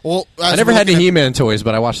Turtles. Well, I never had any He-Man toys,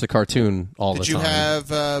 but I watched the cartoon all the Did you time.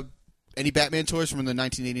 have any Batman toys from when the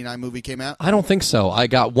 1989 movie came out? I don't think so. I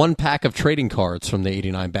got one pack of trading cards from the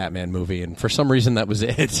 89 Batman movie, and for some reason that was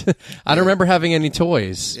it. I don't remember having any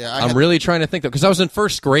toys. Yeah, I'm really trying to think, though, because I was in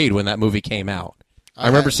first grade when that movie came out. I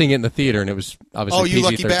remember seeing it in the theater, and it was obviously Oh, you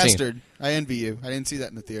lucky PG-13. bastard. I envy you. I didn't see that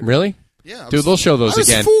in the theater. Really? Yeah. I Dude, was- they'll show those I was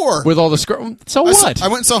again. 4. With all the So I what?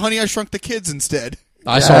 went and saw Honey, I Shrunk the Kids instead.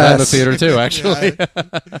 I saw that in the Yes. theater, too, actually.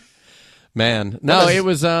 Man. No, What is- it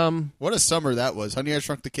was... What a summer that was. Honey, I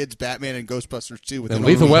Shrunk the Kids, Batman, and Ghostbusters 2. With and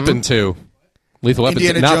Lethal Weapon 2. Lethal Weapon 2.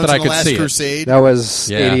 Indiana Not Jones that I and the could Last see it. Crusade. That was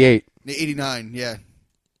Yeah. 88. 89, yeah.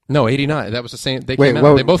 No, 89. That was the same. They Wait, came out.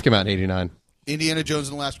 what- They both came out in 89. Indiana Jones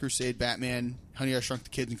and the Last Crusade, Batman, Honey, I Shrunk the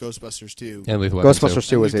Kids, and Ghostbusters 2. And Lethal Weapon Ghostbusters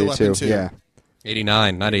 2 was Lethal 82. Weapon 2. Yeah.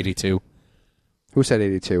 89, not 82. Who said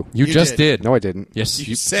 82? You You just did. did. No, I didn't. Yes,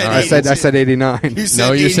 You said all I right. said 89. You said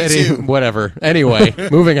No, you 82. said whatever. Anyway,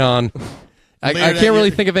 moving on. I Later that can't really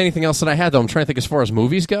year. think of anything else that I had, though. I'm trying to think as far as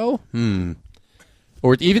movies go.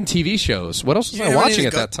 Or even TV shows. What else was You I didn't have watching any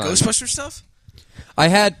at that time? Ghostbuster stuff? I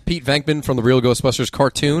had Pete Venkman from the Real Ghostbusters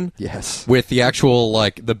cartoon. Yes. With the actual,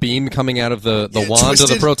 like, the beam coming out of the Yeah, wand of the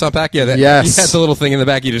twisted. proton pack. Yeah, that, Yes. you had the little thing in the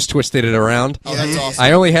back. You just twisted it around. Oh, that's awesome.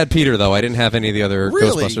 I only had Peter, though. I didn't have any of the other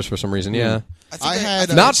Really? Ghostbusters for some reason. Yeah. I had,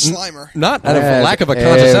 I Not Slimer. Not out of Had lack of a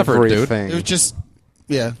conscious effort, dude. everything. It was just,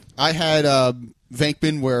 yeah. I had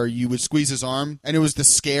Venkman where you would squeeze his arm, and it was the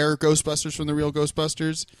scare Ghostbusters from the Real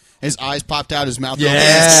Ghostbusters. His eyes popped out, his mouth opened, his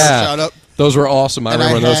Yeah. shot up. Those were awesome. I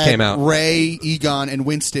remember when those came out. Ray, Egon, and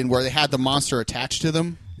Winston, where they had the monster attached to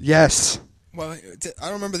them. Yes. Well, I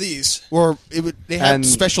don't remember these. Or they had And-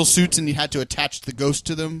 special suits, and you had to attach the ghost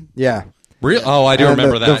to them. Yeah. Real? Oh, I do And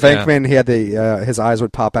remember the that. yeah. Venkman, he had his eyes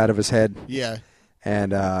would pop out of his head, Yeah.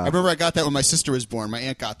 and I remember I got that when my sister was born. My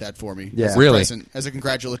aunt got that for me. Yeah. As a Really? present, as a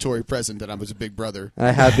congratulatory present that I was a big brother.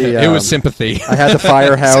 I had the. It was sympathy. I had the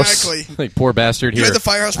firehouse. Exactly. Like, poor bastard You here. had the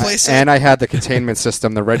firehouse place. And I had the containment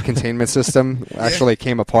system. The red containment system actually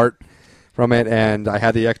came apart from it, and I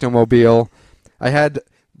had the ectomobile. I had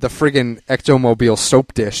the friggin' ectomobile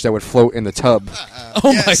soap dish that would float in the tub.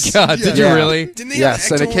 Oh Yes. my god! Did Yeah. you really? Didn't they Yes,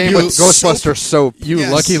 have and it Ecto came with Ecto Ghostbuster soap. You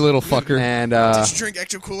Yes. lucky little fucker. And Did you drink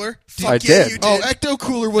Ecto Cooler? Fuck I yeah, did. You did. Oh, Ecto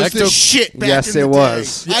Cooler was the Ecto- shit back Yes, in the it day.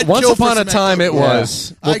 was. I'd Once kill for upon a some time, Ecto it Cooler.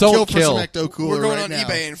 was. Well, I'd don't kill kill. for some Ecto Cooler We're going right on now.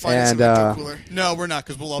 eBay and finding And, some Ecto Cooler. No, we're not,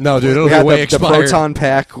 because we'll all No, be dude, poor. it'll we be had way the expired. proton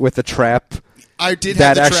pack with the trap I did that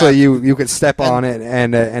have the actually trap you could step on it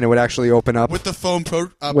and it would actually open up with the foam with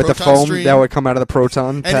the proton foam stream. that would come out of the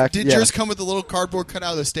proton And pack. did yeah. yours come with a little cardboard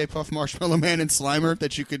cutout of the Stay Puft Marshmallow Man and Slimer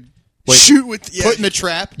that you could Shoot with put in the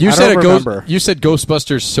trap? You I said don't remember. You said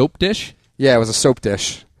Ghostbusters soap dish. Yeah, it was a soap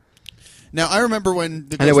dish, Now, I remember when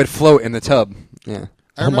the and it would float in the tub. Yeah,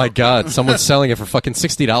 Oh my god! Someone's selling it for fucking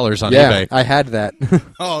 $60 on yeah, eBay. I had that.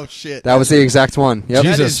 Oh, shit. That was the exact one. Yep.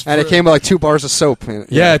 Jesus. And it came with like 2 bars of soap.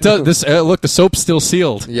 Yeah, it does. This look, the soap's still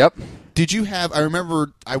sealed. Yep. Did you have... I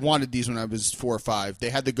remember I wanted these when I was 4 or 5. They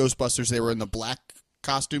had the Ghostbusters. They were in the black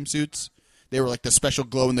costume suits. They were like the special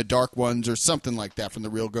glow-in-the-dark ones or something like that from the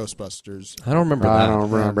real Ghostbusters. I don't remember I that.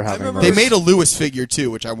 don't remember having remember- those. They made a Lewis figure,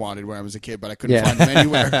 too, which I wanted when I was a kid, but I couldn't Yeah. find them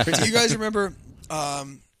anywhere. Do you guys remember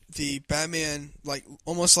the Batman, like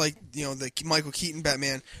almost like the Michael Keaton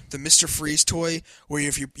Batman, the Mr. Freeze toy, where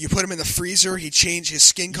if you put him in the freezer, he changed his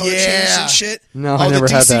skin color changes Yeah. and shit. No, I never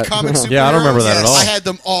the had DC that. Comics Yeah, I don't remember that at superheroes? all. I had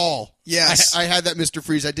them all. Yes. I had that Mr.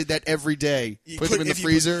 Freeze. I did that every day. You Put them in the if you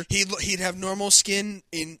freezer. he'd have normal skin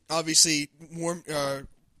in obviously warm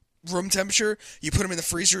room temperature. You put him in the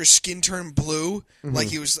freezer, his skin turned blue, like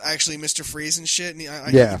he was actually Mr. Freeze and shit. And he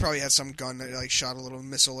probably had some gun that like shot a little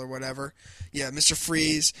missile or whatever. Yeah, Mr.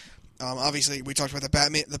 Freeze. Obviously, we talked about the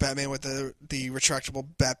Batman with the retractable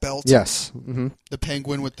bat belt. Yes. Mm-hmm. The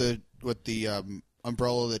penguin with the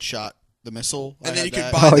umbrella that shot the missile. And I then had you could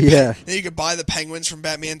that. buy Oh, the yeah. then you could buy the penguins from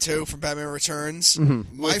Batman 2, from Batman Returns,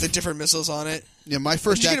 with the different missiles on it. Yeah, my Did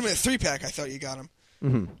first you get them in a 3-pack? I thought you got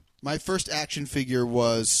them. my first action figure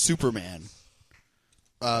was Superman,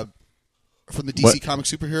 from the DC What? comic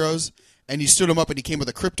superheroes, and you stood him up, and he came with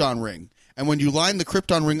a Krypton ring. And when you lined the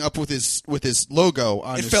Krypton ring up with his logo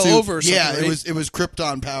on It his fell suit, over or something, yeah, right? it was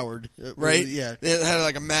Krypton powered, Right? Yeah. It had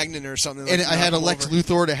like a magnet or something. And like, I had a knock 'em Lex over.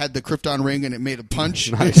 Luthor that had the Krypton ring, and it made a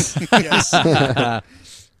punch. Nice. Yes. That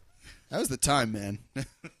was the time, man.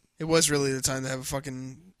 It was really the time to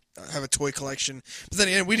have a toy collection. But then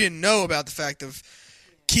again, we didn't know about the fact of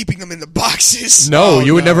keeping them in the boxes. No, Oh,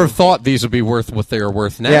 you would no. never have thought these would be worth what they are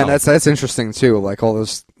worth now. Yeah, and that's interesting too. Like all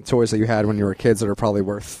those toys that you had when you were kids that are probably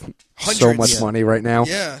worth so Hundreds. much Yeah. money right now.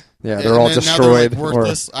 Yeah. Yeah, And they're all then now destroyed. they're, like, or,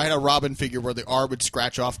 worthless. I had a Robin figure where the R would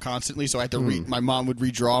scratch off constantly, so I had to my mom would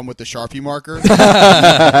redraw them with the Sharpie marker. That's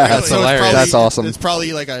So it's hilarious. probably- That's awesome. It's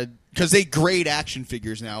probably like because they grade action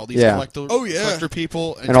figures now. All these Yeah. collector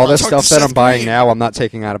people and all this Talk stuff to that Seth I'm buying Green. now, I'm not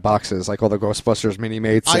taking out of boxes, like all the Ghostbusters mini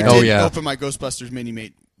mates. I and- Oh, did yeah. open my Ghostbusters mini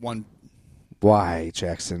mate one. Why,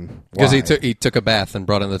 Jackson? Because Why? he took a bath and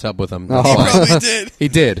brought it in the tub with him. That's Oh. why. Probably did. He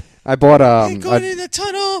did. I bought Hey, going I- in the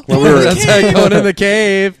tunnel. when we were That's how going in the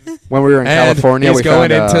cave. when we were in And California, he's we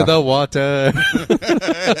going found into the water.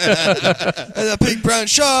 And a big brown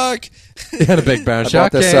shark. He had a big brown I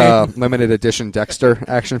shark. bought this limited edition Dexter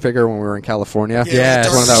action figure when we were in California. Yeah, It's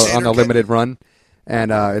one of Dark the, Saber on the kit. limited run,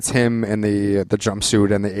 and it's him in the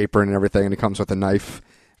jumpsuit and the apron and everything, and he comes with a knife.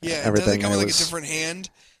 Yeah, everything. does it come and with it like was- a different hand?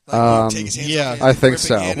 Like you take his hands yeah, off your I think gripping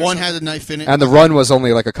so. hand or One something? had a knife in it, And the run was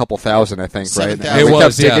only like a couple thousand, I think, right? 7,000. And It we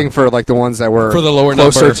was, kept digging yeah. for like the ones that were For the lower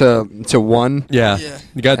closer number. to one. Yeah. Yeah.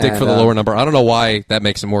 You got to dig And, for the lower number. I don't know why that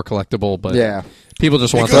makes it more collectible, but Yeah, people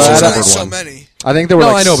just want the Because lower there's I- only numbered so one. many. I think there were.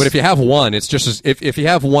 No, like I know, but if you have one, it's just as if you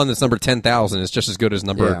have one that's number 10,000, it's just as good as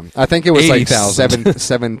number. yeah, I think it was like 80,000.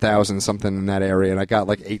 7,000 something in that area, and I got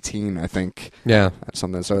like 18, I think, Yeah.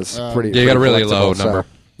 something. So it's pretty. Yeah, you got a pretty really low collectible, so, number.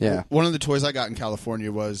 Yeah, One of the toys I got in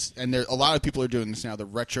California was, and there a lot of people are doing this now, the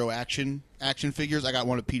retro action figures. I got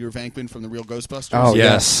one of Peter Venkman from the real Ghostbusters. Oh,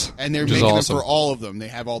 Yes. And they're Which is making awesome. them for all of them. They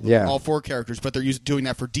have all Yeah. all 4 characters, but they're doing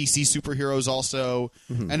that for DC superheroes also,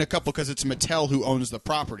 Mm-hmm. and a couple because it's Mattel who owns the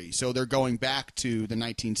property. So they're going back to the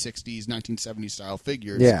 1960s, 1970s style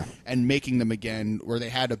figures, Yeah. and making them again. Where they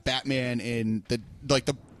had a Batman in the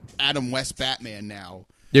Adam West Batman now.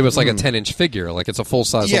 It was like a 10-inch figure, like it's a full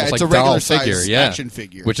size, Yeah, almost it's like a regular doll size figure, yeah, action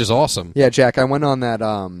figure. which is awesome. Yeah, Jack, I went on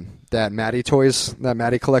that Matty Toys, that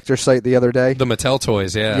Matty collector site the other day. The Mattel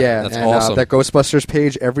toys, yeah, that's and, awesome. that Ghostbusters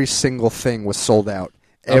page, every single thing was sold out.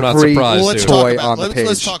 I'm not Every surprised, Well, let's dude. talk toy about on the page.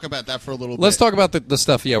 let's talk about that for a little bit. Let's talk about the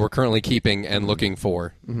stuff, we're currently keeping and looking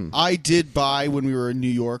for. I did buy when we were in New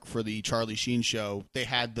York for the Charlie Sheen show. They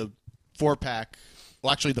had the 4-pack,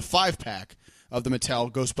 well, actually the 5-pack of the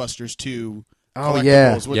Mattel Ghostbusters 2 collectibles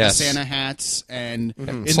yeah. with Yes. the Santa hats and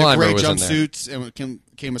in Slimer the gray was in there. jumpsuits, and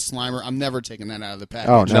it came a Slimer. I'm never taking that out of the package.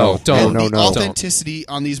 Oh, no. No, don't. No, The no. authenticity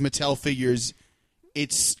on these Mattel figures,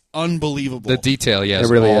 it's unbelievable. The detail, It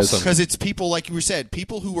really is. awesome. Because it's people, like you said,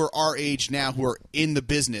 people who are our age now who are in the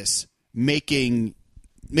business making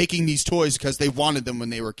these toys because they wanted them when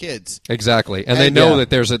they were kids. Exactly, and they know yeah.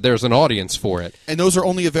 that there's an audience for it. And those are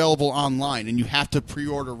only available online, and you have to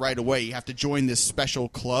pre-order right away. You have to join this special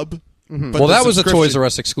club. But Well, the that was a subscription- Toys R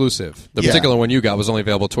Us exclusive. The Yeah. particular one you got was only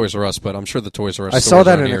available at Toys R Us, but I'm sure the Toys R Us I stores saw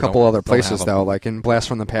that around in a here couple don't- other don't have places, them. though. Like in Blast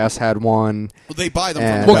from the Past had one. Well, they buy them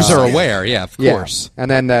And, from Well, because they're website. aware, yeah, of Yeah. course.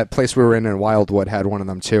 And then that place we were in Wildwood had one of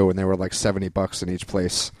them, too, and they were like $70 in each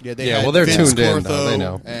place. Yeah, they Yeah, had well, they're Vince tuned in, though. Clortho They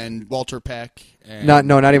know. And Walter Peck. And,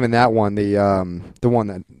 Not even that one. The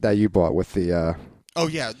one that you bought with the. Oh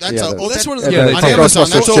yeah, that's Yeah, that's one of the- Yeah, they on take Amazon.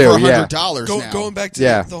 Ghostbusters That's too, over yeah. $100 now. Going back to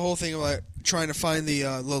Yeah. the whole thing about trying to find the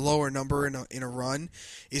lower number in a run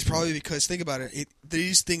is probably because, think about it,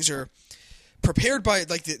 these things are prepared by,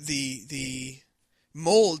 like, the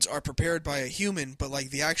molds are prepared by a human, but like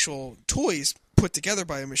the actual toys put together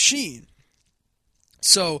by a machine.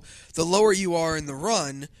 So the lower you are in the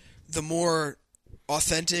run, the more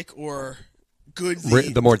authentic or good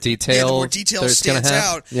The more detail the more detail that it's gonna stands have.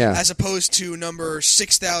 out, Yeah. as opposed to number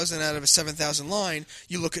 6,000 out of a 7,000 line.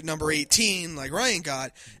 You look at number 18, like Ryan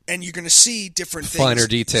got, and you're going to see different things. Finer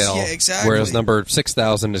detail. Yeah, exactly. Whereas number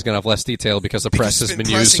 6,000 is going to have less detail because the press Because has it's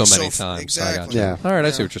been used so pressing many so times. exactly. I got you. Yeah. All right, I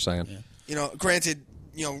Yeah. see what you're saying. Granted,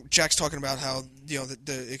 Jack's talking about how,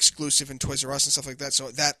 the exclusive in Toys R Us and stuff like that, so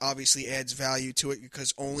that obviously adds value to it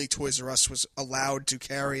because only Toys R Us was allowed to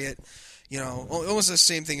carry it. Almost the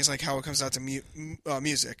same thing as like how it comes out to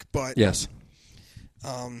music, but Yes.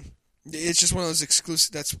 it's just one of those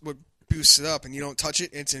exclusive. That's what boosts it up, and you don't touch it.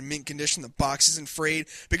 It's in mint condition. The box isn't frayed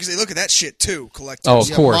because they look at that shit too. Collectors. Oh,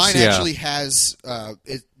 of course, Mine yeah. actually has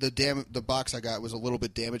the box I got was a little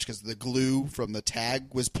bit damaged because the glue from the tag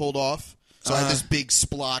was pulled off. So I had this big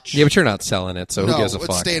splotch. Yeah, but you're not selling it, so no, who gives a it's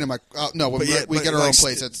fuck? staying in my. No, when But yeah, we but get our like, own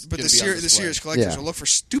place. That's but gonna the be on the display. serious collectors Yeah. will look for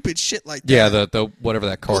stupid shit like that. Yeah, the whatever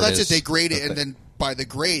that card Well, that's is. it. They grade it, that and they- then by the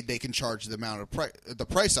grade, they can charge the amount of the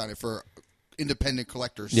price on it for independent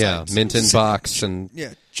collectors. Yeah, sites. mint in box and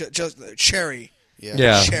Yeah, just cherry.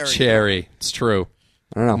 yeah, Cherry. cherry. It's true.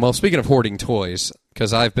 I don't know. Well, speaking of hoarding toys,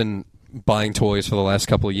 because I've been buying toys for the last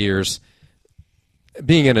couple of years,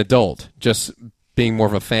 being an adult, just being more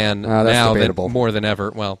of a fan that's now debatable. than more than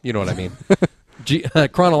ever. Well, you know what I mean.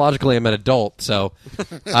 Chronologically, I'm an adult, so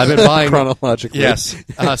I've been buying Chronologically. Yes,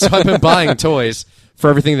 so I've been buying toys for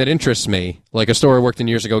everything that interests me. Like a store I worked in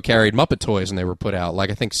years ago carried Muppet toys, and they were put out, like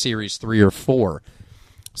I think Series 3 or 4.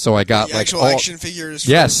 So I got The like actual all, action figures.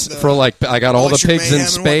 yes, the for like I got all the Electric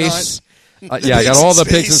pigs in Mayhem and whatnot. space. Yeah, I got pigs all in the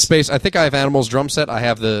pigs in space. space. I think I have Animals drum set. I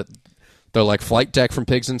have the like flight deck from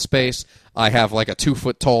Pigs in Space. I have like a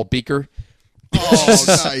 2-foot tall beaker. Oh,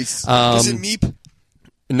 nice. Is it Meep?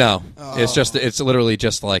 No, it's literally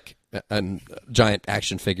just like a giant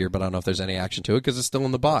action figure, but I don't know if there's any action to it because it's still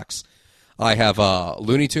in the box. I have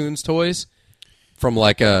Looney Tunes toys from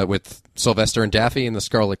like with Sylvester and Daffy and the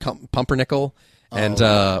Scarlet Pumpernickel and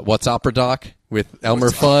What's Opera Doc with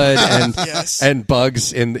Elmer Fudd and Yes. and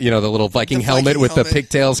Bugs in the little Viking The helmet Viking with helmet. the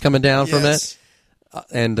pigtails coming down from Yes. it.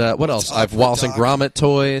 And what else? I have Opera Wallace and Doc. Gromit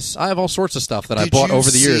toys. I have all sorts of stuff that I Did bought you over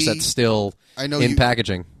the years see- that's still I know in you-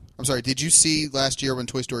 packaging. I'm sorry. Did you see last year when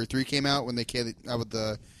Toy Story 3 came out when they came out with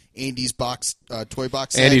the Andy's box toy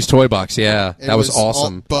box? Set? Andy's toy box, yeah, It that was all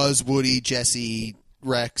awesome. Buzz, Woody, Jesse,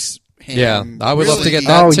 Rex. Ham, Yeah, I would love to get Really?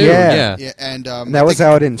 that Oh, too. yeah. Yeah, and And that was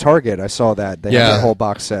out in Target. I saw that. They Yeah. had that whole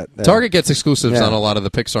box set. there. Target gets exclusives Yeah. on a lot of the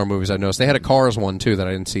Pixar movies I've noticed. They had a Cars one too that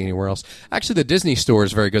I didn't see anywhere else. Actually, the Disney store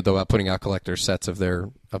is very good though about putting out collector sets of their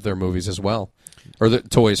movies as well, or the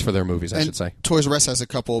toys for their movies, I and should say. Toys R Us has a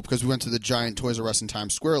couple because we went to the giant Toys R Us in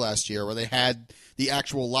Times Square last year where they had the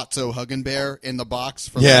actual Lotso Huggin' Bear in the box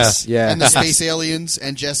from Yeah. this, Yeah. and the Space Aliens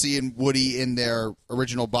and Jesse and Woody in their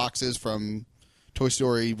original boxes from Toy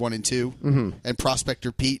Story 1 and 2, and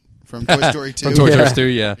Prospector Pete from Toy Story 2. From Toy Yeah.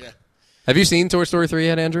 Story 2, yeah. Have you seen Toy Story 3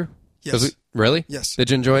 yet, Andrew? Yes. Really? Yes.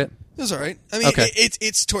 Did you enjoy it? It was all right. I mean, Okay.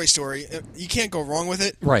 it's Toy Story. You can't go wrong with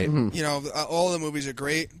it. Right. You know, all the movies are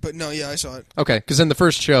great. But no, yeah, I saw it. Okay, because in the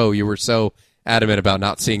first show, you were so adamant about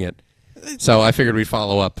not seeing it. So I figured we'd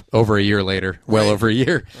follow up over a year later, well over a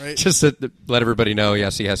year, Right. just to let everybody know,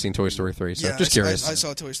 yes, he has seen Toy Story 3. So Yeah, just curious. I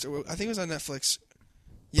saw Toy Story. I think it was on Netflix.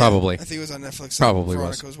 Yeah, Probably. I think it was on Netflix. Probably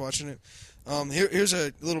Veronica was watching it. Here's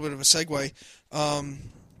a little bit of a segue.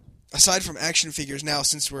 Aside from action figures now,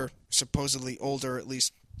 since we're supposedly older, at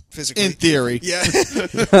least physically. In theory. Yeah.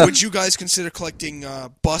 Would you guys consider collecting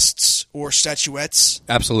busts or statuettes?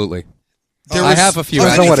 Absolutely. There I was- have a few.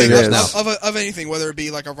 I know what it anything, is. Of anything, whether it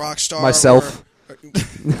be like a rock star. Myself. Or,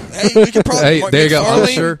 hey, we could probably. Hey, there you go.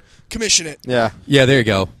 McFarlane, Sure. Commission it. Yeah. Yeah, there you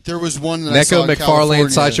go. There was one that I saw NECA, in McFarlane, California.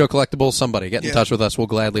 Sideshow Collectibles, somebody. Get in Yeah. touch with us. We'll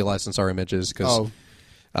gladly license our images. Because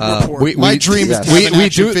Report. My dream is to Yes. have an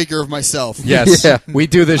action do, figure of myself. Yes, Yeah. we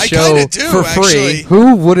do this I show kinda do, for actually. free.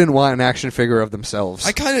 Who wouldn't want an action figure of themselves?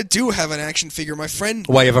 I kind of do have an action figure. My friend.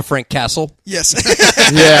 Why, you have a Frank Castle? Yes.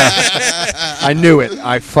 Yeah. I knew it.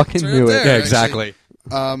 I fucking right knew there. it. Yeah, actually. exactly.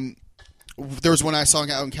 There was one I saw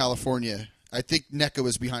out in California. I think NECA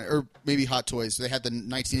was behind, or maybe Hot Toys. They had the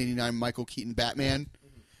 1989 Michael Keaton Batman,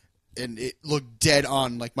 and it looked dead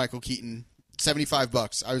on like Michael Keaton.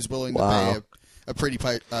 $75. I was willing to Wow. pay a pretty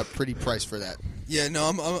price for that. Yeah, no,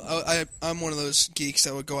 I'm one of those geeks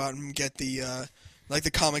that would go out and get the like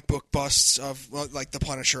the comic book busts of like the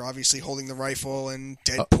Punisher, obviously holding the rifle, and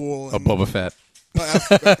Deadpool. A And, Boba Fett.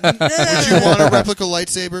 Would you want a replica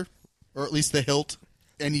lightsaber, or at least the hilt?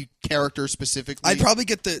 Any character specifically? I'd probably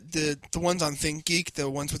get the ones on ThinkGeek, the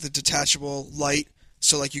ones with the detachable light,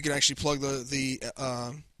 so like you can actually plug the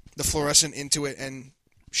fluorescent into it and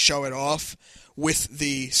show it off with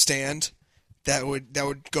the stand. That would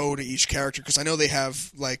go to each character, because I know they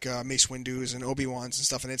have like Mace Windu's and Obi-Wan's and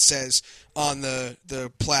stuff, and it says on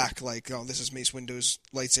the plaque like, oh, this is Mace Windu's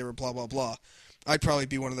lightsaber, blah blah blah. I'd probably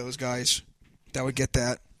be one of those guys that would get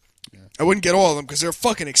that. Yeah. I wouldn't get all of them because they're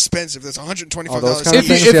fucking expensive. That's $125. Oh, those kind of If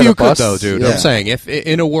things, you yeah, the could, busts. though, dude. Yeah. I'm saying, if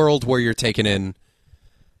in a world where you're taking in...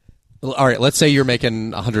 All right, let's say you're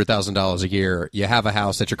making $100,000 a year. You have a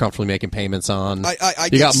house that you're comfortably making payments on. I you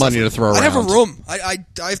get got money stuff. to throw around. I have a room. I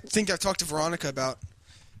think I've talked to Veronica about,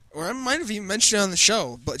 or I might have even mentioned it on the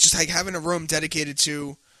show, but just like having a room dedicated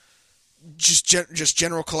to just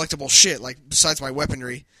general collectible shit, like besides my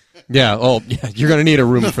weaponry. Yeah, yeah, you're going to need a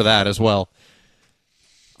room for that as well.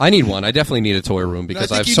 I need one. I definitely need a toy room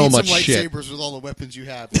because I have so much some shit. lightsabers with all the weapons you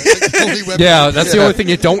have. That's like the only weapon Yeah, you that's have. the only thing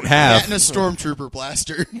you don't have. That and a stormtrooper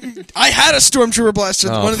blaster. I had a Stormtrooper blaster,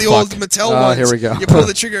 Oh, one of the fuck. old Mattel ones. here we go. You pull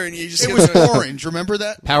the trigger and you just It get was the- orange. Remember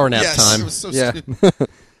that? Power nap Yes. time. It was so Yeah. stupid.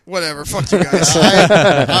 whatever. Fuck you guys.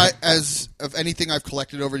 As of anything I've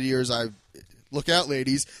collected over the years, look out,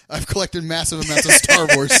 ladies! I've collected massive amounts of Star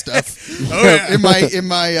Wars stuff. Oh, yeah. in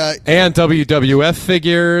my And WWF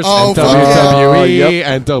figures, Oh, and fuck yeah. WWE, Yep.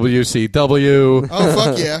 and WCW. oh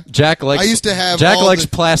fuck yeah! Jack likes. I used to have Jack all likes the-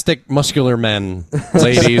 plastic, muscular men,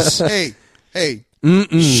 ladies. Hey,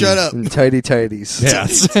 shut up! Tighty tighties.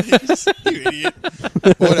 Yes. You idiot.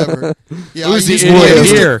 Whatever. Yeah, Who's the I used idiot to-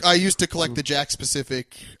 here? I used to collect the Jack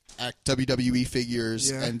specific WWE figures,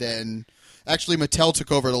 Yeah. and then actually Mattel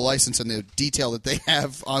took over the license, and the detail that they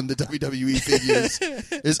have on the WWE figures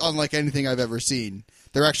is unlike anything I've ever seen.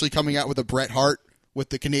 They're actually coming out with a Bret Hart with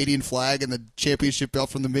the Canadian flag and the championship belt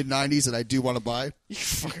from the mid '90s that I do want to buy. You're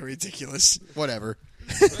fucking ridiculous. Whatever.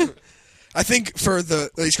 I think for the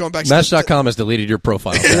at least going back to Match.com has deleted your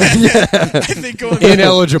profile. I think going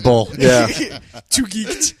Ineligible. Yeah. too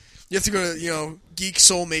geeked. You have to go to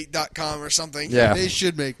geeksoulmate.com or something. Yeah. They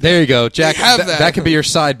should make. There you go, Jack. They have that. That could be your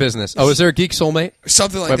side business. Oh, is there a Geek Soulmate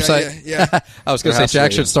Something like website? that. Yeah. I was going to There say has to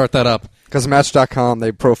Jack be. should start that up. Because Match.com,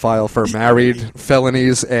 they profile for married,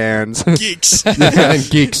 felonies, and Geeks And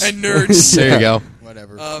geeks. and nerds. There you go.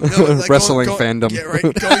 Whatever. No, like Wrestling fandom. Yeah, right.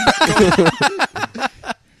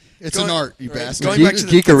 It's going- an art, you right. bastard. Going back to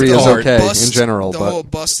the- Geekery the is whole okay bust- in general, the but whole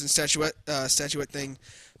bust and statuette thing.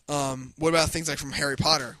 What about things like from Harry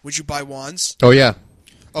Potter? Would you buy wands? Oh, yeah.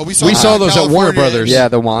 Oh, We saw those at Warner California. Brothers. yeah,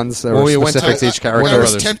 the wands that When were we went specific to- to each Warner I character.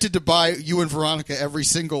 was Brothers. tempted to buy you and Veronica every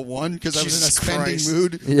single one because I was in a Jesus spending Christ.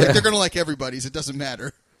 mood. Yeah. Like, they're going to like everybody's. It doesn't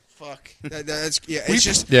matter. Fuck. That's It's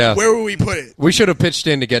just Yeah. where would we put it? We should have pitched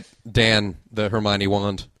in to get Dan the Hermione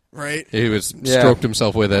wand. Right. He was Yeah. stroked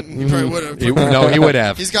himself with it. You probably would have. No, he would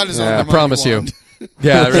have. He's got his Yeah. own. I Hermione promise you. wand.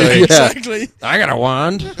 Yeah, really. Yeah. Exactly. I got a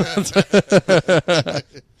wand.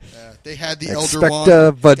 They had the elder Expect wand.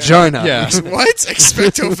 a vagina. Yeah. What?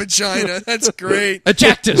 Expecto vagina. That's great.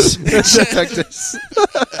 Ejectus.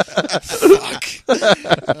 Fuck.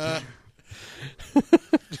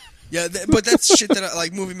 Yeah, but that's shit that I,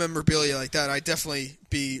 like movie memorabilia like that. I'd definitely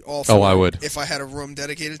be all for. I would. If I had a room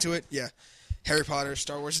dedicated to it. Yeah, Harry Potter,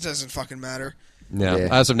 Star Wars. It doesn't fucking matter. Yeah.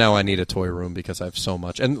 As of now, I need a toy room because I have so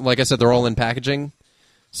much. And like I said, they're all in packaging,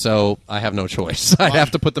 so I have no choice. I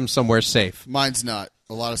have to put them somewhere safe. Mine's not.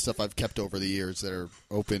 A lot of stuff I've kept over the years that are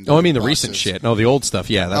open. Oh, I mean the recent shit. No, the old stuff.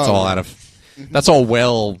 Yeah, that's all out of. That's all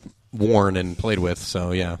well worn and played with.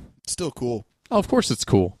 So yeah, still cool. Oh, of course it's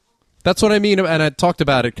cool. That's what I mean. And I talked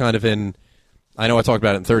about it kind of in. I know I talked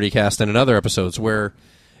about it in 30cast and in other episodes where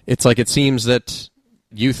it's like it seems that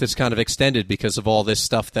youth is kind of extended because of all this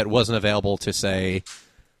stuff that wasn't available to say.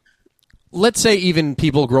 Let's say even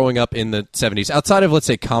people growing up in the 70s, outside of let's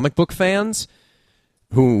say comic book fans,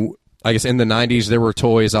 who. I guess in the 90s there were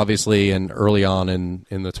toys, obviously, and early on in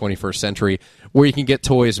the 21st century, where you can get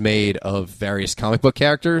toys made of various comic book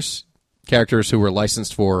characters who were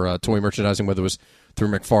licensed for toy merchandising, whether it was through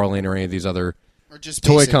McFarlane or any of these other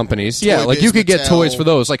toy companies. Toy yeah, like Biz, you could get Mattel. toys for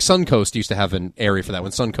those. Like Suncoast used to have an area for that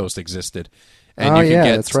when Suncoast existed. And Oh, you could yeah,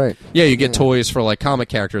 get, that's right. Yeah, you get toys for like comic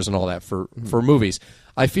characters and all that for movies.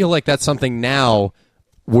 I feel like that's something now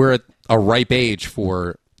we're at a ripe age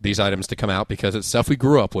for these items to come out because it's stuff we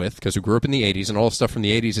grew up with, because we grew up in the 80s, and all the stuff from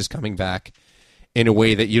the 80s is coming back in a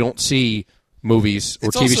way that you don't see movies or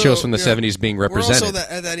It's TV also, shows from the 70s being represented. We're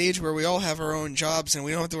also at that age where we all have our own jobs and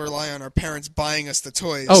we don't have to rely on our parents buying us the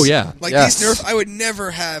toys. Oh, yeah. Like Yes. these Nerf, I would never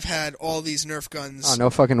have had all these Nerf guns. Oh, no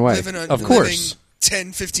fucking way. Of course. Living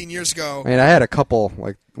 10, 15 years ago. I mean, I had a couple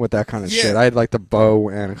like with that kind of Yeah. shit. I had like the bow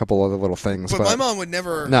and a couple other little things. But my mom would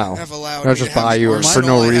never No. have allowed They'll me to just have buy the you arsenal for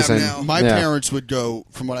no I have reason. now. My Yeah. parents would go,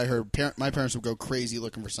 from what I heard, my parents would go crazy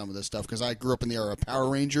looking for some of this stuff because I grew up in the era of Power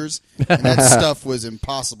Rangers, and that stuff was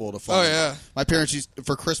impossible to find. Oh, yeah. My parents used,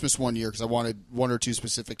 for Christmas one year, because I wanted one or two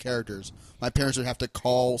specific characters, my parents would have to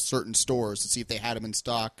call certain stores to see if they had them in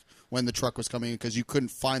stock when the truck was coming because you couldn't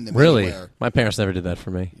find them Really? anywhere. My parents never did that for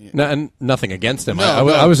me. No, and nothing against them. No,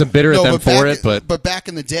 I wasn't bitter at them for back, it, but back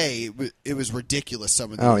in the day, it was ridiculous.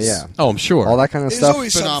 Some of these. Oh yeah, oh, I'm sure. all that kind of There's stuff.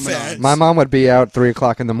 always some Phenomenon. fads. My mom would be out 3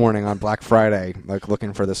 o'clock in the morning on Black Friday, like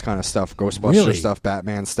looking for this kind of stuff, Ghostbuster Really? stuff,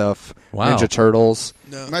 Batman stuff, Wow. Ninja Turtles.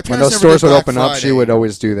 No. My When parents those never stores did would Black open up, she Friday. would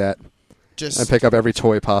always do that just and pick up every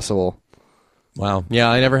toy possible. Wow. Yeah,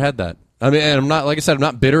 I never had that. I mean, and I'm not, like I said, I'm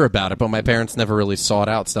not bitter about it, but my parents never really sought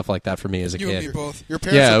out stuff like that for me as a You kid. and me both. your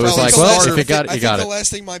parents. Yeah, were it was probably like, the well, last- if you got it, I you think got the it.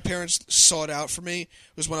 last thing my parents sought out for me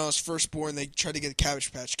was when I was first born. They tried to get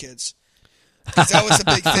Cabbage Patch Kids. 'Cause that was a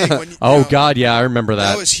big thing. When, you Oh, know, God, yeah, I remember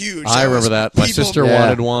that. That was huge. I That remember was that. My people- sister Yeah.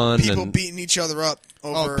 wanted one. People and beating each other up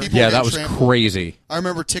over. people yeah, getting that was trampled. crazy. I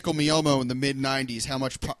remember Tickle Me Elmo in the mid '90s. How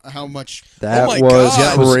much? That my was God.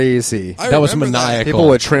 That was- crazy. I That was remember maniacal. People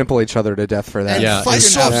would trample each other to death for that. And Yeah, I fucking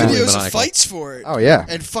saw absolutely videos of maniacal. fights for it. Oh yeah.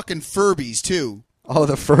 and fucking Furbies too. Oh,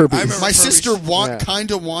 the Furbies. I remember My Furbies. sister Yeah.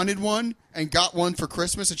 kind of wanted one and got one for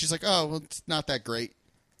Christmas, and she's like, "Oh, well, it's not that great."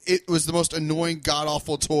 It was the most annoying, god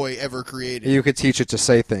awful toy ever created. You could teach it to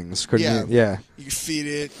say things, couldn't Yeah. you? Yeah. You could feed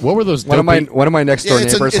it. What were those? One of dopey- my next door Yeah,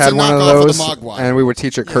 it's a- neighbors it's had a one of knockoff of those, the Mogwai. and we would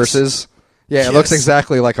teach it curses. Yeah, it looks Yes.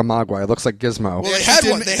 exactly like a Mogwai. It looks like Gizmo. Well, they she had did,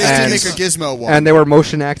 one. They They had did And- make a Gizmo one. And they were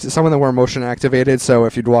some of them were motion activated, so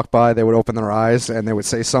if you'd walk by, they would open their eyes and they would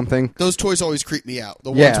say something. Those toys always creep me out. The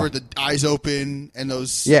ones Yeah. where the eyes open and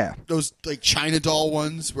those Yeah. those like China doll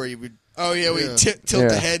ones where you would. Oh yeah, we Yeah. tilt Yeah.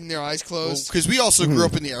 the head and their eyes closed. Because we also grew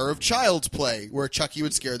up in the era of Child's Play, where Chucky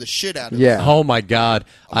would scare the shit out of Yeah. Oh my God!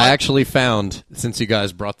 I actually found, since you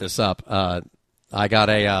guys brought this up, I got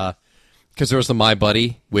a because there was the My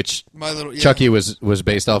Buddy, which My little Chucky was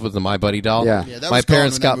based off of the My Buddy doll. Yeah. Yeah, that my was gone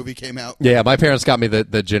parents when got that movie came out. yeah, my parents got me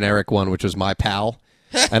the generic one, which was My Pal.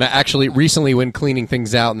 And I actually recently, when cleaning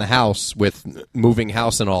things out in the house with moving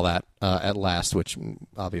house and all that at last, which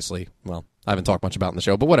obviously, well, I haven't talked much about in the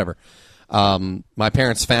show, but whatever. My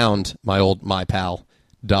parents found my old My Pal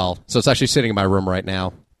doll, so it's actually sitting in my room right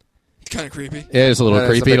now. kind of creepy. It is a little That is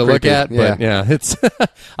a creepy bit to look creepy, at, but yeah, it's.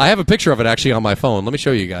 I have a picture of it actually on my phone. Let me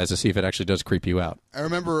show you guys to see if it actually does creep you out. I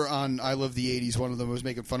remember on I Love the '80s, one of them was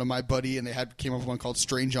making fun of My Buddy, and they came up with one called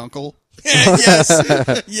Strange Uncle,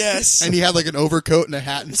 Yes, yes. and he had like an overcoat and a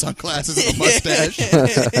hat and sunglasses and a mustache.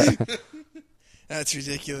 That's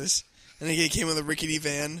ridiculous. And then he came with a rickety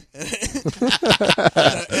van and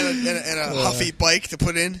a huffy bike to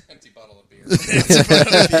put in. Empty bottle of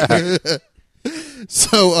beer.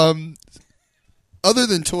 So, other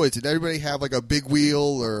than toys, did everybody have like a big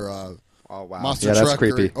wheel or Oh wow. monster Yeah, truck? that's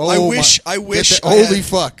creepy. I wish I Holy had-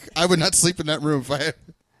 fuck! I would not sleep in that room if I had.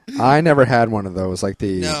 I never had one of those, like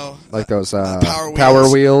those Power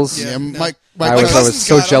wheels. Yeah. Yeah, no. my I was cousins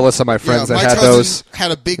so got 'em. jealous of my friends my that had cousin those.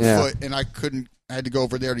 had a Bigfoot, Yeah. and I couldn't I had to go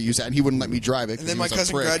over there to use that, and he wouldn't let me drive it. And then my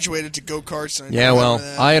cousin graduated to go-karts. And Yeah, well,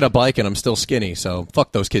 I had a bike and I'm still skinny, so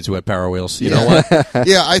fuck those kids who had Power Wheels. You know what?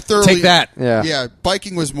 Yeah, I thoroughly... Take that. Yeah,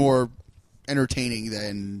 biking was more entertaining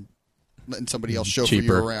than letting somebody else chauffeur you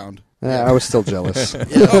Cheaper. around. Yeah, I was still jealous.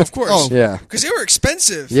 Oh, of course. Yeah. Because they were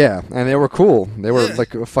expensive. Yeah, and they were cool. They were Yeah.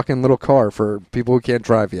 like a fucking little car for people who can't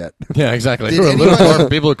drive yet. Yeah, exactly. Did A little anybody- car for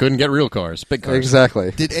people who couldn't get real cars, big cars. Exactly.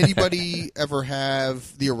 Did anybody ever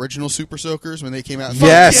have the original Super Soakers when they came out?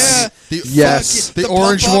 Yes. Yeah. The, Yes. The The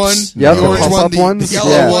orange one. pump-ups. Yeah, the the orange pump-up one, ones. the yellow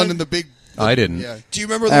Yeah. one, and the big... I didn't. Yeah. Do you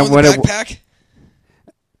remember the And one with when the it backpack?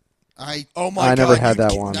 Oh my I god! never had you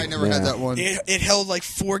that ca- one. I never Yeah. had that one. It held like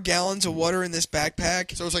 4 gallons of water in this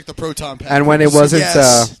backpack. So it was like the Proton Pack. And when it wasn't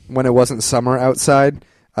Yes. summer outside,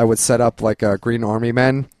 I would set up like a Green Army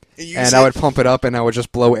men, And use and it- I would pump it up, and I would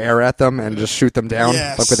just blow air at them and just shoot them down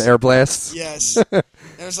Yes. like with air blasts. Yes. And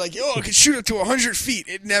it was like, I could shoot it to 100 feet.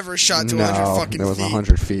 It never shot to 100 No, fucking it was feet.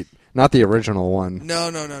 100 feet. Not the original one. No.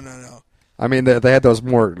 I mean, they had those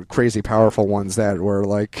more crazy powerful ones that were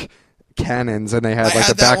like cannons, and they had I like the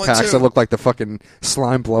had that one, backpacks too. that looked like the fucking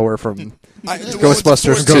slime blower from The one with the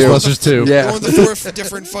Ghostbusters four- 2. Ghostbusters 2. The Yeah. one with the 4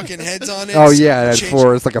 different fucking heads on it. Oh yeah, and Change-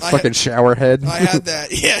 four. It's like a I fucking had- shower head. I had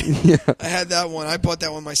that. Yeah. Yeah. I had that one. I bought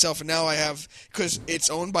that one myself, and now I have because it's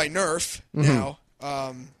owned by Nerf now.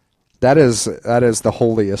 That is the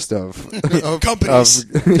holiest of Companies.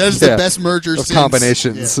 That is the best merger of since.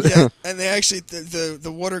 combinations. Yeah, and they actually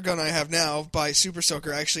the water gun I have now by Super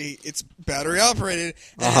Soaker actually it's battery operated.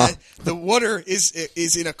 And the water is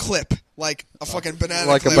in a clip like a fucking banana.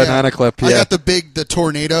 Like a clip. banana clip. I Yeah. got the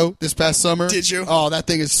tornado this past summer. Did you? Oh, that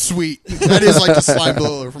thing is sweet. That is like the slime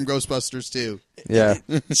blower from Ghostbusters 2. Yeah.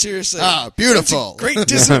 Seriously. Beautiful.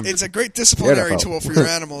 It's a great disciplinary Beautiful. tool for your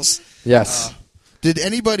animals. Yes. Did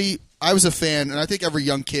anybody... I was a fan, and I think every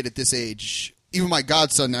young kid at this age, even my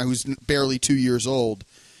godson now, who's barely 2 years old,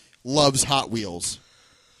 loves Hot Wheels.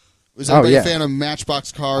 Was anybody a fan of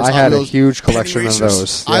Matchbox cars? I Hot had Wheels? a huge collection of Racers.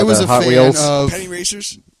 those. I Yeah, was the a Hot fan Wheels. of... Penny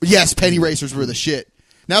racers. Yes, penny racers were the shit.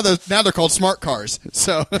 Now they're called smart cars.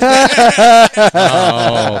 So Oh,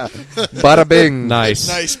 Bada bing. nice.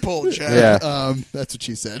 Nice pull, Jack. Yeah. that's what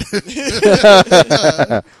she said.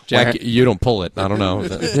 Jack, you don't pull it. I don't know.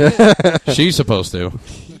 She's supposed to.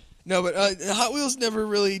 No, but Hot Wheels never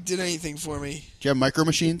really did anything for me. Do you have Micro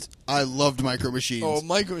Machines? I loved Micro Machines. Oh,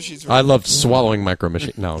 Micro Machines. Were I loved swallowing Micro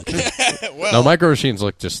Machines. No, well, no, Micro Machines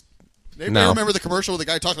look just. Anybody No. remember the commercial with the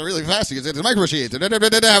guy talking really fast? He goes, "It's Micro Machines. Have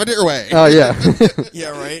it your way." Oh yeah. yeah,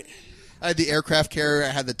 right. I had the aircraft carrier. I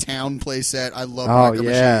had the town play set. I loved Oh, Micro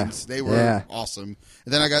yeah. Machines. They were Yeah. awesome.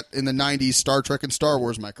 And then I got in the 90s Star Trek and Star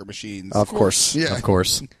Wars Micro Machines. Of course. Yeah. Of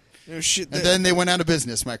course. No shit. And then they went out of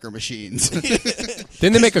business, Micro Machines.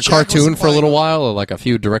 Didn't they make a Jack cartoon wasn't for a little buying while, or like a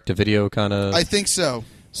few direct-to-video kind of I think so.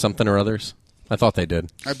 something or others? I thought they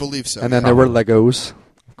did. I believe so. And then there were Legos,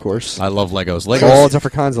 of course. I love Legos. All Legos,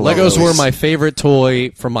 different kinds of Legos Legos. were my favorite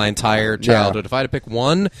toy from my entire childhood. If I had to pick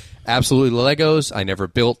one, absolutely Legos. I never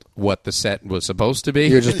built what the set was supposed to be.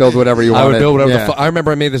 You just build whatever you I wanted. would build whatever. Yeah. I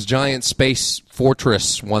remember I made this giant space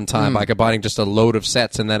fortress one time by combining just a load of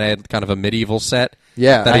sets, and then I had kind of a medieval set.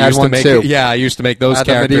 Yeah, that I had used one to make. too. Yeah, I used to make those I had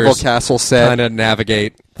the characters. medieval castle set. Kind of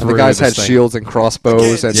navigate. And through the guys this had thing. shields and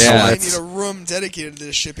crossbows and so Yeah. I helmets. need a room dedicated to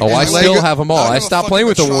this shit. Oh, because I Lego- still have them all. don't I give a stopped fuck playing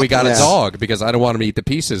with them about when we got a Yeah. dog because I don't want them to eat the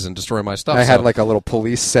pieces and destroy my stuff. I had so- like a little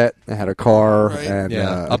police set. I had a car Right. and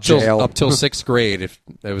Yeah, a up jail. till sixth grade, if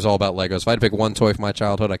it was all about Legos. If I had to pick one toy from my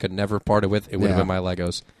childhood, I could never part it with. It would have Yeah. been my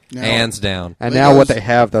Legos, No. hands down. and now what Legos- they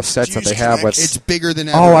have, the sets Did that you they have use with. Connect? It's bigger than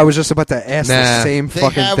ever. Oh, I was just about to ask Nah. the same They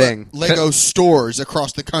fucking have thing. Lego stores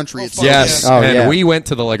across the country. Oh, It's fuck Yes, yeah. Oh, and yeah. we went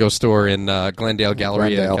to the Lego store in Glendale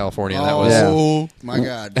Galleria Glendale. in California. And Oh, that was Yeah. my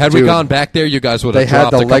God. had we Dude. gone back there, you guys would They have had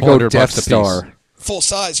dropped the a couple Lego hundred Death bucks a piece. Star full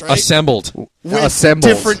size, right? Assembled. With assembled.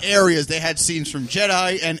 different areas. They had scenes from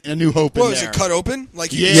Jedi and A New Hope in What was there. it cut open?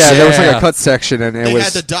 Like Yeah. Yeah, there was like Yeah. a cut section, and it They was.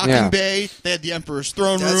 had the docking yeah. bay. They had the Emperor's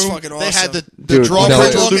throne That's room. fucking They had awesome. the Dude, draw no, How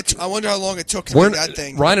it- long bridge. I wonder how long it took to We're, make that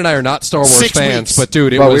thing. Ryan and I are not Star Wars 6 fans, weeks. but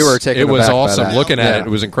dude, it But we was were taken it was aback by awesome. that. Looking at Yeah. it, it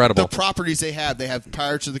was The incredible. properties they have. They have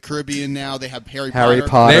Pirates of the Caribbean now. They have Harry Harry Potter.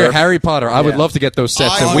 Potter. They're Harry Potter. I would Yeah. love to get those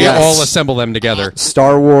sets, Oh, and we yes. all assemble them together.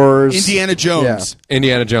 Star Wars. Indiana Jones.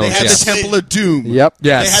 Indiana Jones. They had yes. the Temple of Doom. Yep.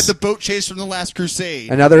 Yes. They had the boat chase from the Last Crusade.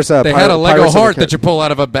 And now there's a. They had a Lego heart that you pull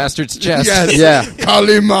out of a bastard's chest. Yes. Yeah.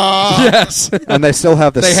 Kalima. Yes. And they still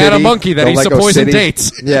have the They city. had a monkey that the eats the Lego poison city.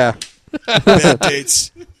 dates. Yeah. Bad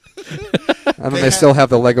dates. And then they still have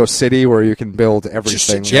the Lego City where you can build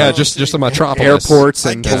everything. Yeah, just a metropolis. Airports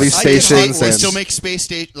and police stations. They And still make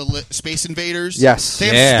Space Invaders. Yes. They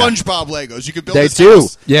have Yeah. SpongeBob Legos. You could build They this do.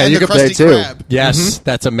 house Yeah, and you the could- they Krusty do. Krab. Yes,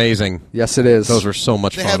 that's amazing. yes, it is. Those were so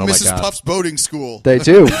much They fun. have Oh my Mrs. god. Puff's boating school. They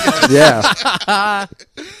do. Yeah.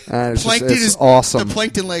 It's, Plankton it's is awesome. The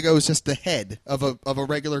Plankton Lego is just the head of a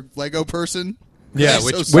regular Lego person. Yeah, That's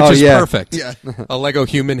which so Oh, is yeah. perfect. Yeah. A Lego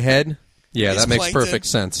human head. Yeah, It's that makes Plankton. perfect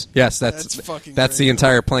sense. Yes, That's fucking that's great. the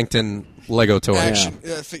entire Plankton Lego toy. Action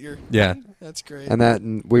figure. Yeah. That's great. And that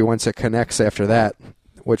we went to Connects after that,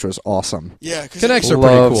 which was awesome. Yeah, because Connects are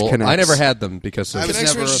Loves pretty cool. Connects. I never had them because of I was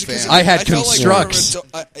never a fan. I had felt like we were Constructs.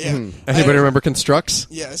 Anybody remember Constructs?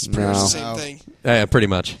 Yeah, it's pretty much the same No. thing. Yeah, pretty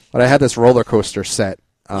much. But I had this roller coaster set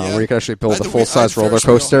Yeah. where you could actually I build had a the full size Ferris roller wheel.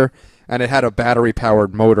 coaster, and it had a battery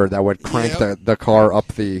powered motor that would crank Yep. the car up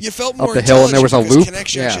the You felt up more the hill, and there was a intelligent loop. because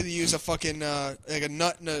Connects, you Yeah. actually use a fucking like a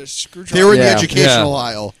nut and a screwdriver. They were in Yeah. the educational Yeah.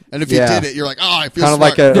 aisle, and if you Yeah. did it, you're like, oh, I feel Kind of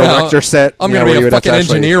smart. like a Yeah. erector set. I'm you gonna know, where be you a would have to fucking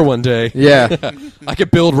actually- engineer one day. Yeah, I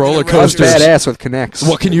could build roller I I was coasters. badass with Connects.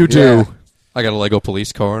 What can you do? Yeah. I got a Lego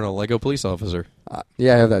police car and a Lego police officer.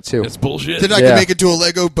 Yeah, I have that too. It's bullshit. Then I Yeah. can make it to a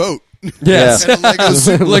Lego boat. Yes. And a Lego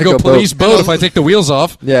Lego Lego police boat. boat if I take the wheels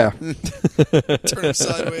off. Yeah, Turn them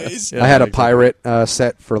sideways. Yeah, I had a exactly. pirate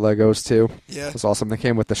set for Legos too. Yeah. It was awesome. They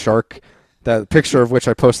came with the shark. The picture of which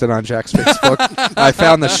I posted on Jack's Facebook. I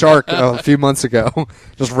found the shark a few months ago,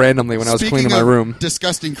 just randomly when I was Speaking cleaning my of room.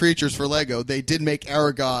 disgusting creatures for Lego, they did make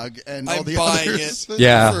Aragog and all I'm the buying others.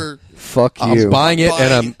 Yeah. for- Fuck I'm you! buying it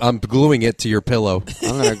Buying and I'm gluing it to your pillow.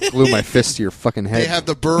 I'm gonna glue my fist to your fucking head. they have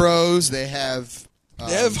the burrows. They have.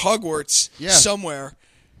 They have Hogwarts yeah. somewhere.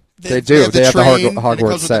 They do. They have the train, and it Hogwarts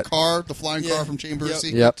comes set. with the car, the flying Yeah. car from Chamber of Yep.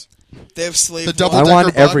 Secrets. Yep. They have Slave The One. double I decker want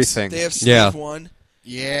bucks. everything. They have Slave Yeah. One.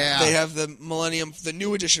 Yeah. They have the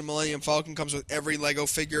new edition Millennium Falcon comes with every Lego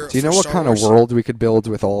figure. Do you know for what Star kind Wars. of world we could build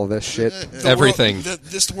with all of this shit? The Everything. world,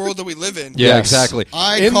 this world that we live in. Yeah, Yes. exactly.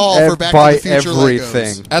 I call for Back Buy to the Future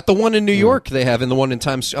everything. Legos. At the one in New York, they have, in the one in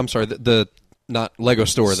Times. I'm sorry, the not Lego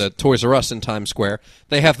store, the Toys R Us in Times Square.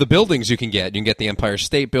 They have the buildings you can get. You can get the Empire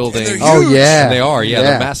State Building. they're Oh huge. yeah, And they are, yeah,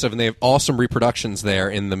 they're massive, and they have awesome reproductions there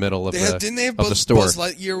in the middle of Didn't they have of the Buzz, store. Buzz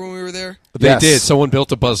Lightyear when we were there? They Yes. did. Someone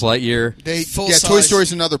built a Buzz Lightyear. They, Full yeah, Toy size.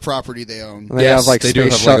 Story's another property they own. And they Yes, have like they do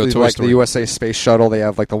space have Lego shuttle, Toy like Story. the USA Space Shuttle. They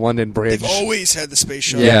have like the London Bridge. They've always had the space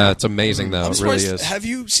shuttle. Yeah, it's amazing though. I'm It really surprised. is. Have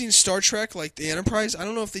you seen Star Trek, like the Enterprise? I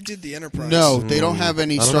don't know if they did the Enterprise. No, they don't have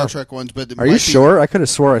any don't Star know. Trek ones, but it Are might you be- sure? I could have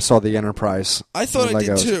swore I saw the Enterprise. I thought with I did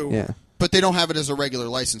Legos. too. Yeah. But they don't have it as a regular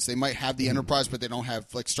license. They might have the Enterprise, but they don't have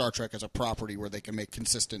like Star Trek as a property where they can make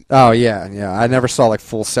consistent. Oh yeah, yeah. I never saw like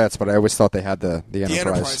full sets, but I always thought they had the The Enterprise.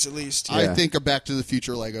 Enterprise, at least. Yeah. I think a Back to the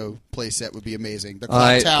Future Lego playset would be amazing. The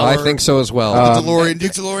clock tower, I think so as well. the DeLorean. The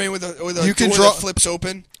DeLorean with a You can door draw- that flips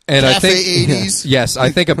open. and I Cafe think 80s. yes,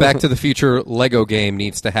 I think a Back to the Future Lego game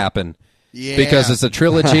needs to happen. Yeah. Because it's a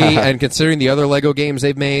trilogy, and considering the other Lego games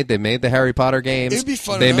they've made the Harry Potter games. It'd be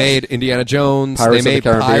fun They enough. made Indiana Jones. Pirates they of made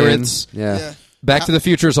the Caribbean. Pirates. Yeah. Yeah. Back to the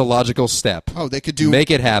Future is a logical step. Oh, they could do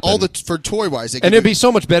Make it happen. All the for toy wise, they could And it'd do- be so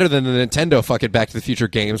much better than the Nintendo fucking Back to the Future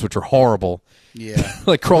games, which are horrible. yeah.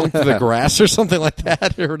 Like crawling through the grass or something like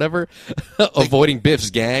that, or whatever. Avoiding Biff's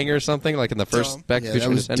gang or something, like in the first Dumb. Back to Yeah, the that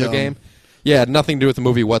Future was Nintendo dumb. game. Yeah, it had nothing to do with the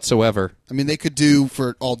movie whatsoever. I mean, they could do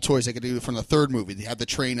for all the toys. They could do from the third movie. They had the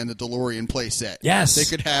train and the DeLorean playset. Yes. They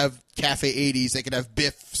could have Cafe 80s. They could have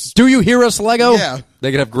Biff's. Do you hear us, Lego? Yeah. They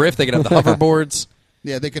could have Griff. They could have the hoverboards.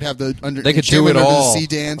 Yeah, they could have the under. They could do it Enchantment Under all. The sea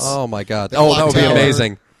dance. Oh my god! The Oh, that clock would be tower.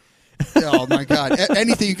 amazing. Oh my god!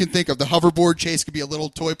 Anything you can think of. The hoverboard chase could be a little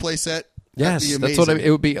toy playset. Yes, That'd be that's what amazing. it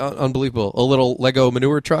would be. Unbelievable. A little Lego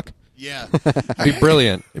manure truck. Yeah. It'd be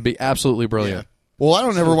brilliant. It'd be absolutely brilliant. Well, I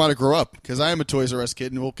don't ever want to grow up because I am a Toys R Us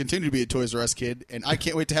kid and will continue to be a Toys R Us kid, and I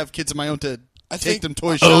can't wait to have kids of my own to I take think- them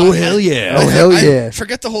toy Oh shopping. hell yeah! Oh hell I yeah!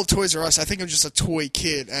 forget the whole Toys R Us. I think I'm just a toy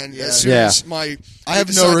kid, and Yeah. as soon Yeah. as I I have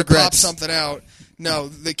decide no to regrets. pop something out, no,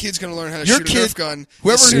 the kid's gonna learn how to Your shoot a kid- Nerf gun.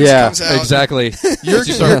 whoever- as soon as Yeah, it comes out. Exactly. Your,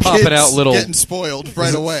 You start your popping kid's out little. getting spoiled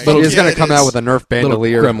right away. Little- He's Yeah, gonna it come is. out with a Nerf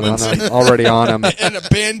bandolier gremlins. already on him. And a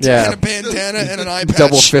band, Yeah. and a bandana, and an eye patch.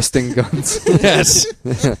 Double fisting guns. Yes.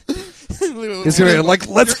 He's gonna be like,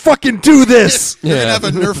 let's fucking do this. You're Yeah. gonna have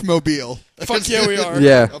a Nerf mobile. Fuck yeah, we are.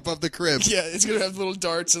 Yeah. Above the crib. Yeah, it's gonna have little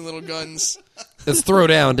darts and little guns. Let's throw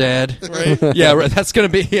down, Dad. Right? Yeah, right. That's gonna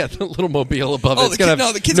be the little mobile above it. Oh, It's gonna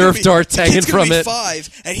have the kid's Nerf gonna be, darts the hanging kid's gonna from be it.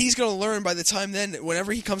 5, and he's gonna learn by the time then.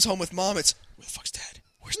 Whenever he comes home with Mom, it's where the fuck's Dad?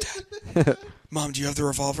 Where's Dad? Mom, do you have the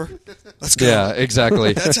revolver? Let's go. Yeah,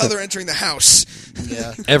 exactly. That's how they're entering the house.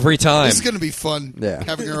 Yeah. Every time. This is going to be fun. Yeah.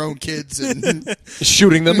 Having our own kids and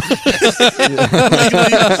Shooting them.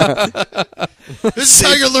 this is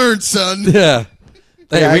how you learn, son. Yeah.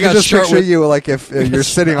 Hey, I we can got just short picture with- you like if you're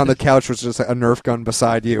sitting on the couch with just a Nerf gun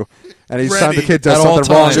beside you, and each time the Ready. kid does At all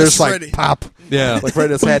something wrong, times. you're just like Ready. pop, Yeah. like right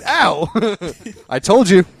in his head. Ow! I told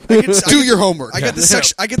you. Do your homework. I get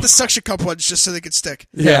the suction cup ones just so they can stick.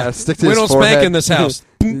 Yeah, stick to We his don't forehead. spank in this house.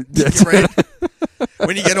 Right?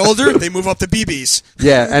 When you get older, they move up to BBs.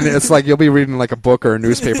 Yeah, and it's like you'll be reading like a book or a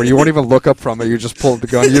newspaper. You won't even look up from it. You just pull the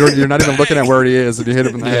gun. You're not even looking at where he is, and you hit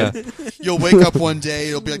him in the Yeah. head. You'll wake up one day.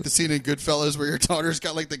 It'll be like the scene in Goodfellas where your daughter's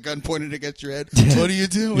got like the gun pointed against your head. What are you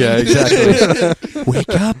doing? Yeah, exactly. Wake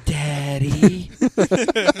up, Daddy.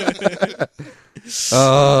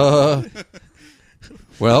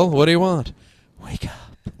 Well, what do you want? Wake up.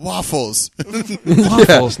 Waffles.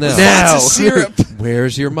 Waffles now. Lots of syrup.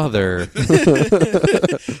 Where's your mother?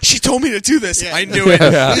 She told me to do this. Yeah. I knew it.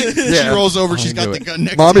 Yeah. She rolls over. She's got knew the it. gun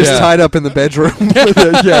next Mommy's to her. tied up in the bedroom.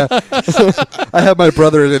 Yeah, I have my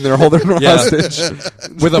brother in there holding her Yeah. hostage.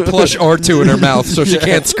 With a plush R2 in her mouth so she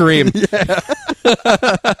can't scream.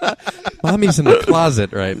 Mommy's in the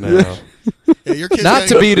closet right now. Yeah, your kid's Not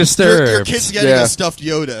getting- to be disturbed. Your kid's getting Yeah. a stuffed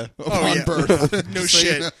Yoda upon yeah. birth. No So, you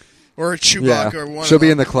shit. know. Or a Yeah, Chewbacca or one she'll of be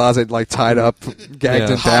them. in the closet, like tied up, gagged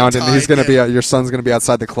Yeah. and bound, and he's Hog-tied, gonna be yeah. your son's gonna be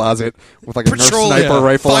outside the closet with like a Nerf Patrolling, sniper yeah.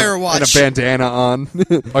 rifle Fire and a watch. bandana on.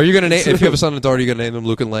 Are you gonna name if you have a son and daughter? Are you gonna name them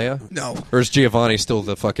Luke and Leia? No. Or is Giovanni still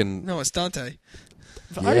the fucking? No, it's Dante.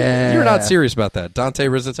 Yeah. You're not serious about that, Dante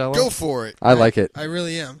Rizzatello. Go for it. I like it. I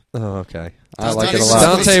really am. Oh, okay. I like it a Donnie's lot.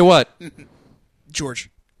 Dante what? George.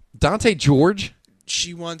 Dante George?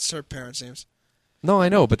 She wants her parents' names. No, I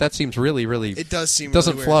know, but that seems really, really. It does seem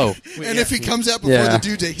doesn't really flow. weird. And Yeah. if he comes out before Yeah. the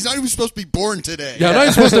due date, he's not even supposed to be born today. Yeah, I'm not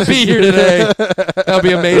even supposed to be here today. That'll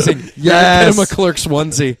be amazing. Yes. Get him a clerk's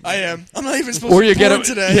onesie. I am. I'm not even supposed Or to you be get born him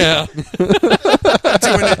today. Yeah, I'm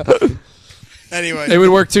doing it. Anyway. it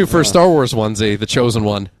would work too for a Star Wars onesie, the chosen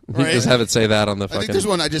one. You Right. just have it say that on the I think fucking. there's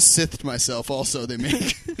one I just sithed myself also they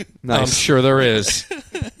make. I'm Nice. sure there is.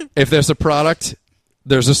 If there's a product,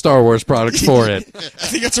 there's a Star Wars product for it. I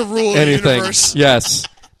think that's a rule in the Anything. universe. Yes.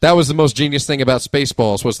 That was the most genius thing about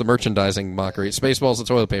Spaceballs was the merchandising mockery. Spaceballs the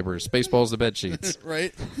toilet paper. Spaceballs the bed sheets.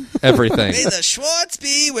 Right? Everything. May the Schwartz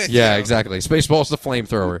be with Yeah, you. exactly. Spaceballs the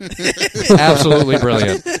flamethrower. Absolutely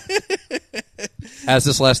brilliant. As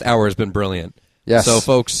this last hour has been brilliant. Yes. So,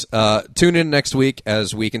 folks, tune in next week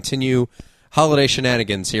as we continue holiday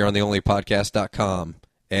shenanigans here on theonlypodcast.com.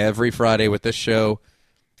 Every Friday with this show,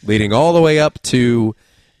 leading all the way up to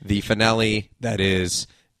the finale that is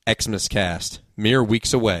Xmas Cast, mere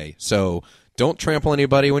weeks away. So don't trample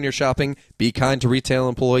anybody when you're shopping. Be kind to retail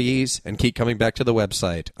employees and keep coming back to the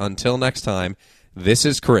website. Until next time, this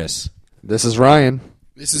is Chris. This is Ryan.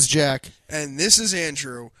 This is Jack. And this is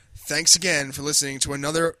Andrew. Thanks again for listening to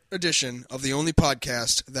another edition of the only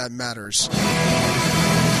podcast that matters.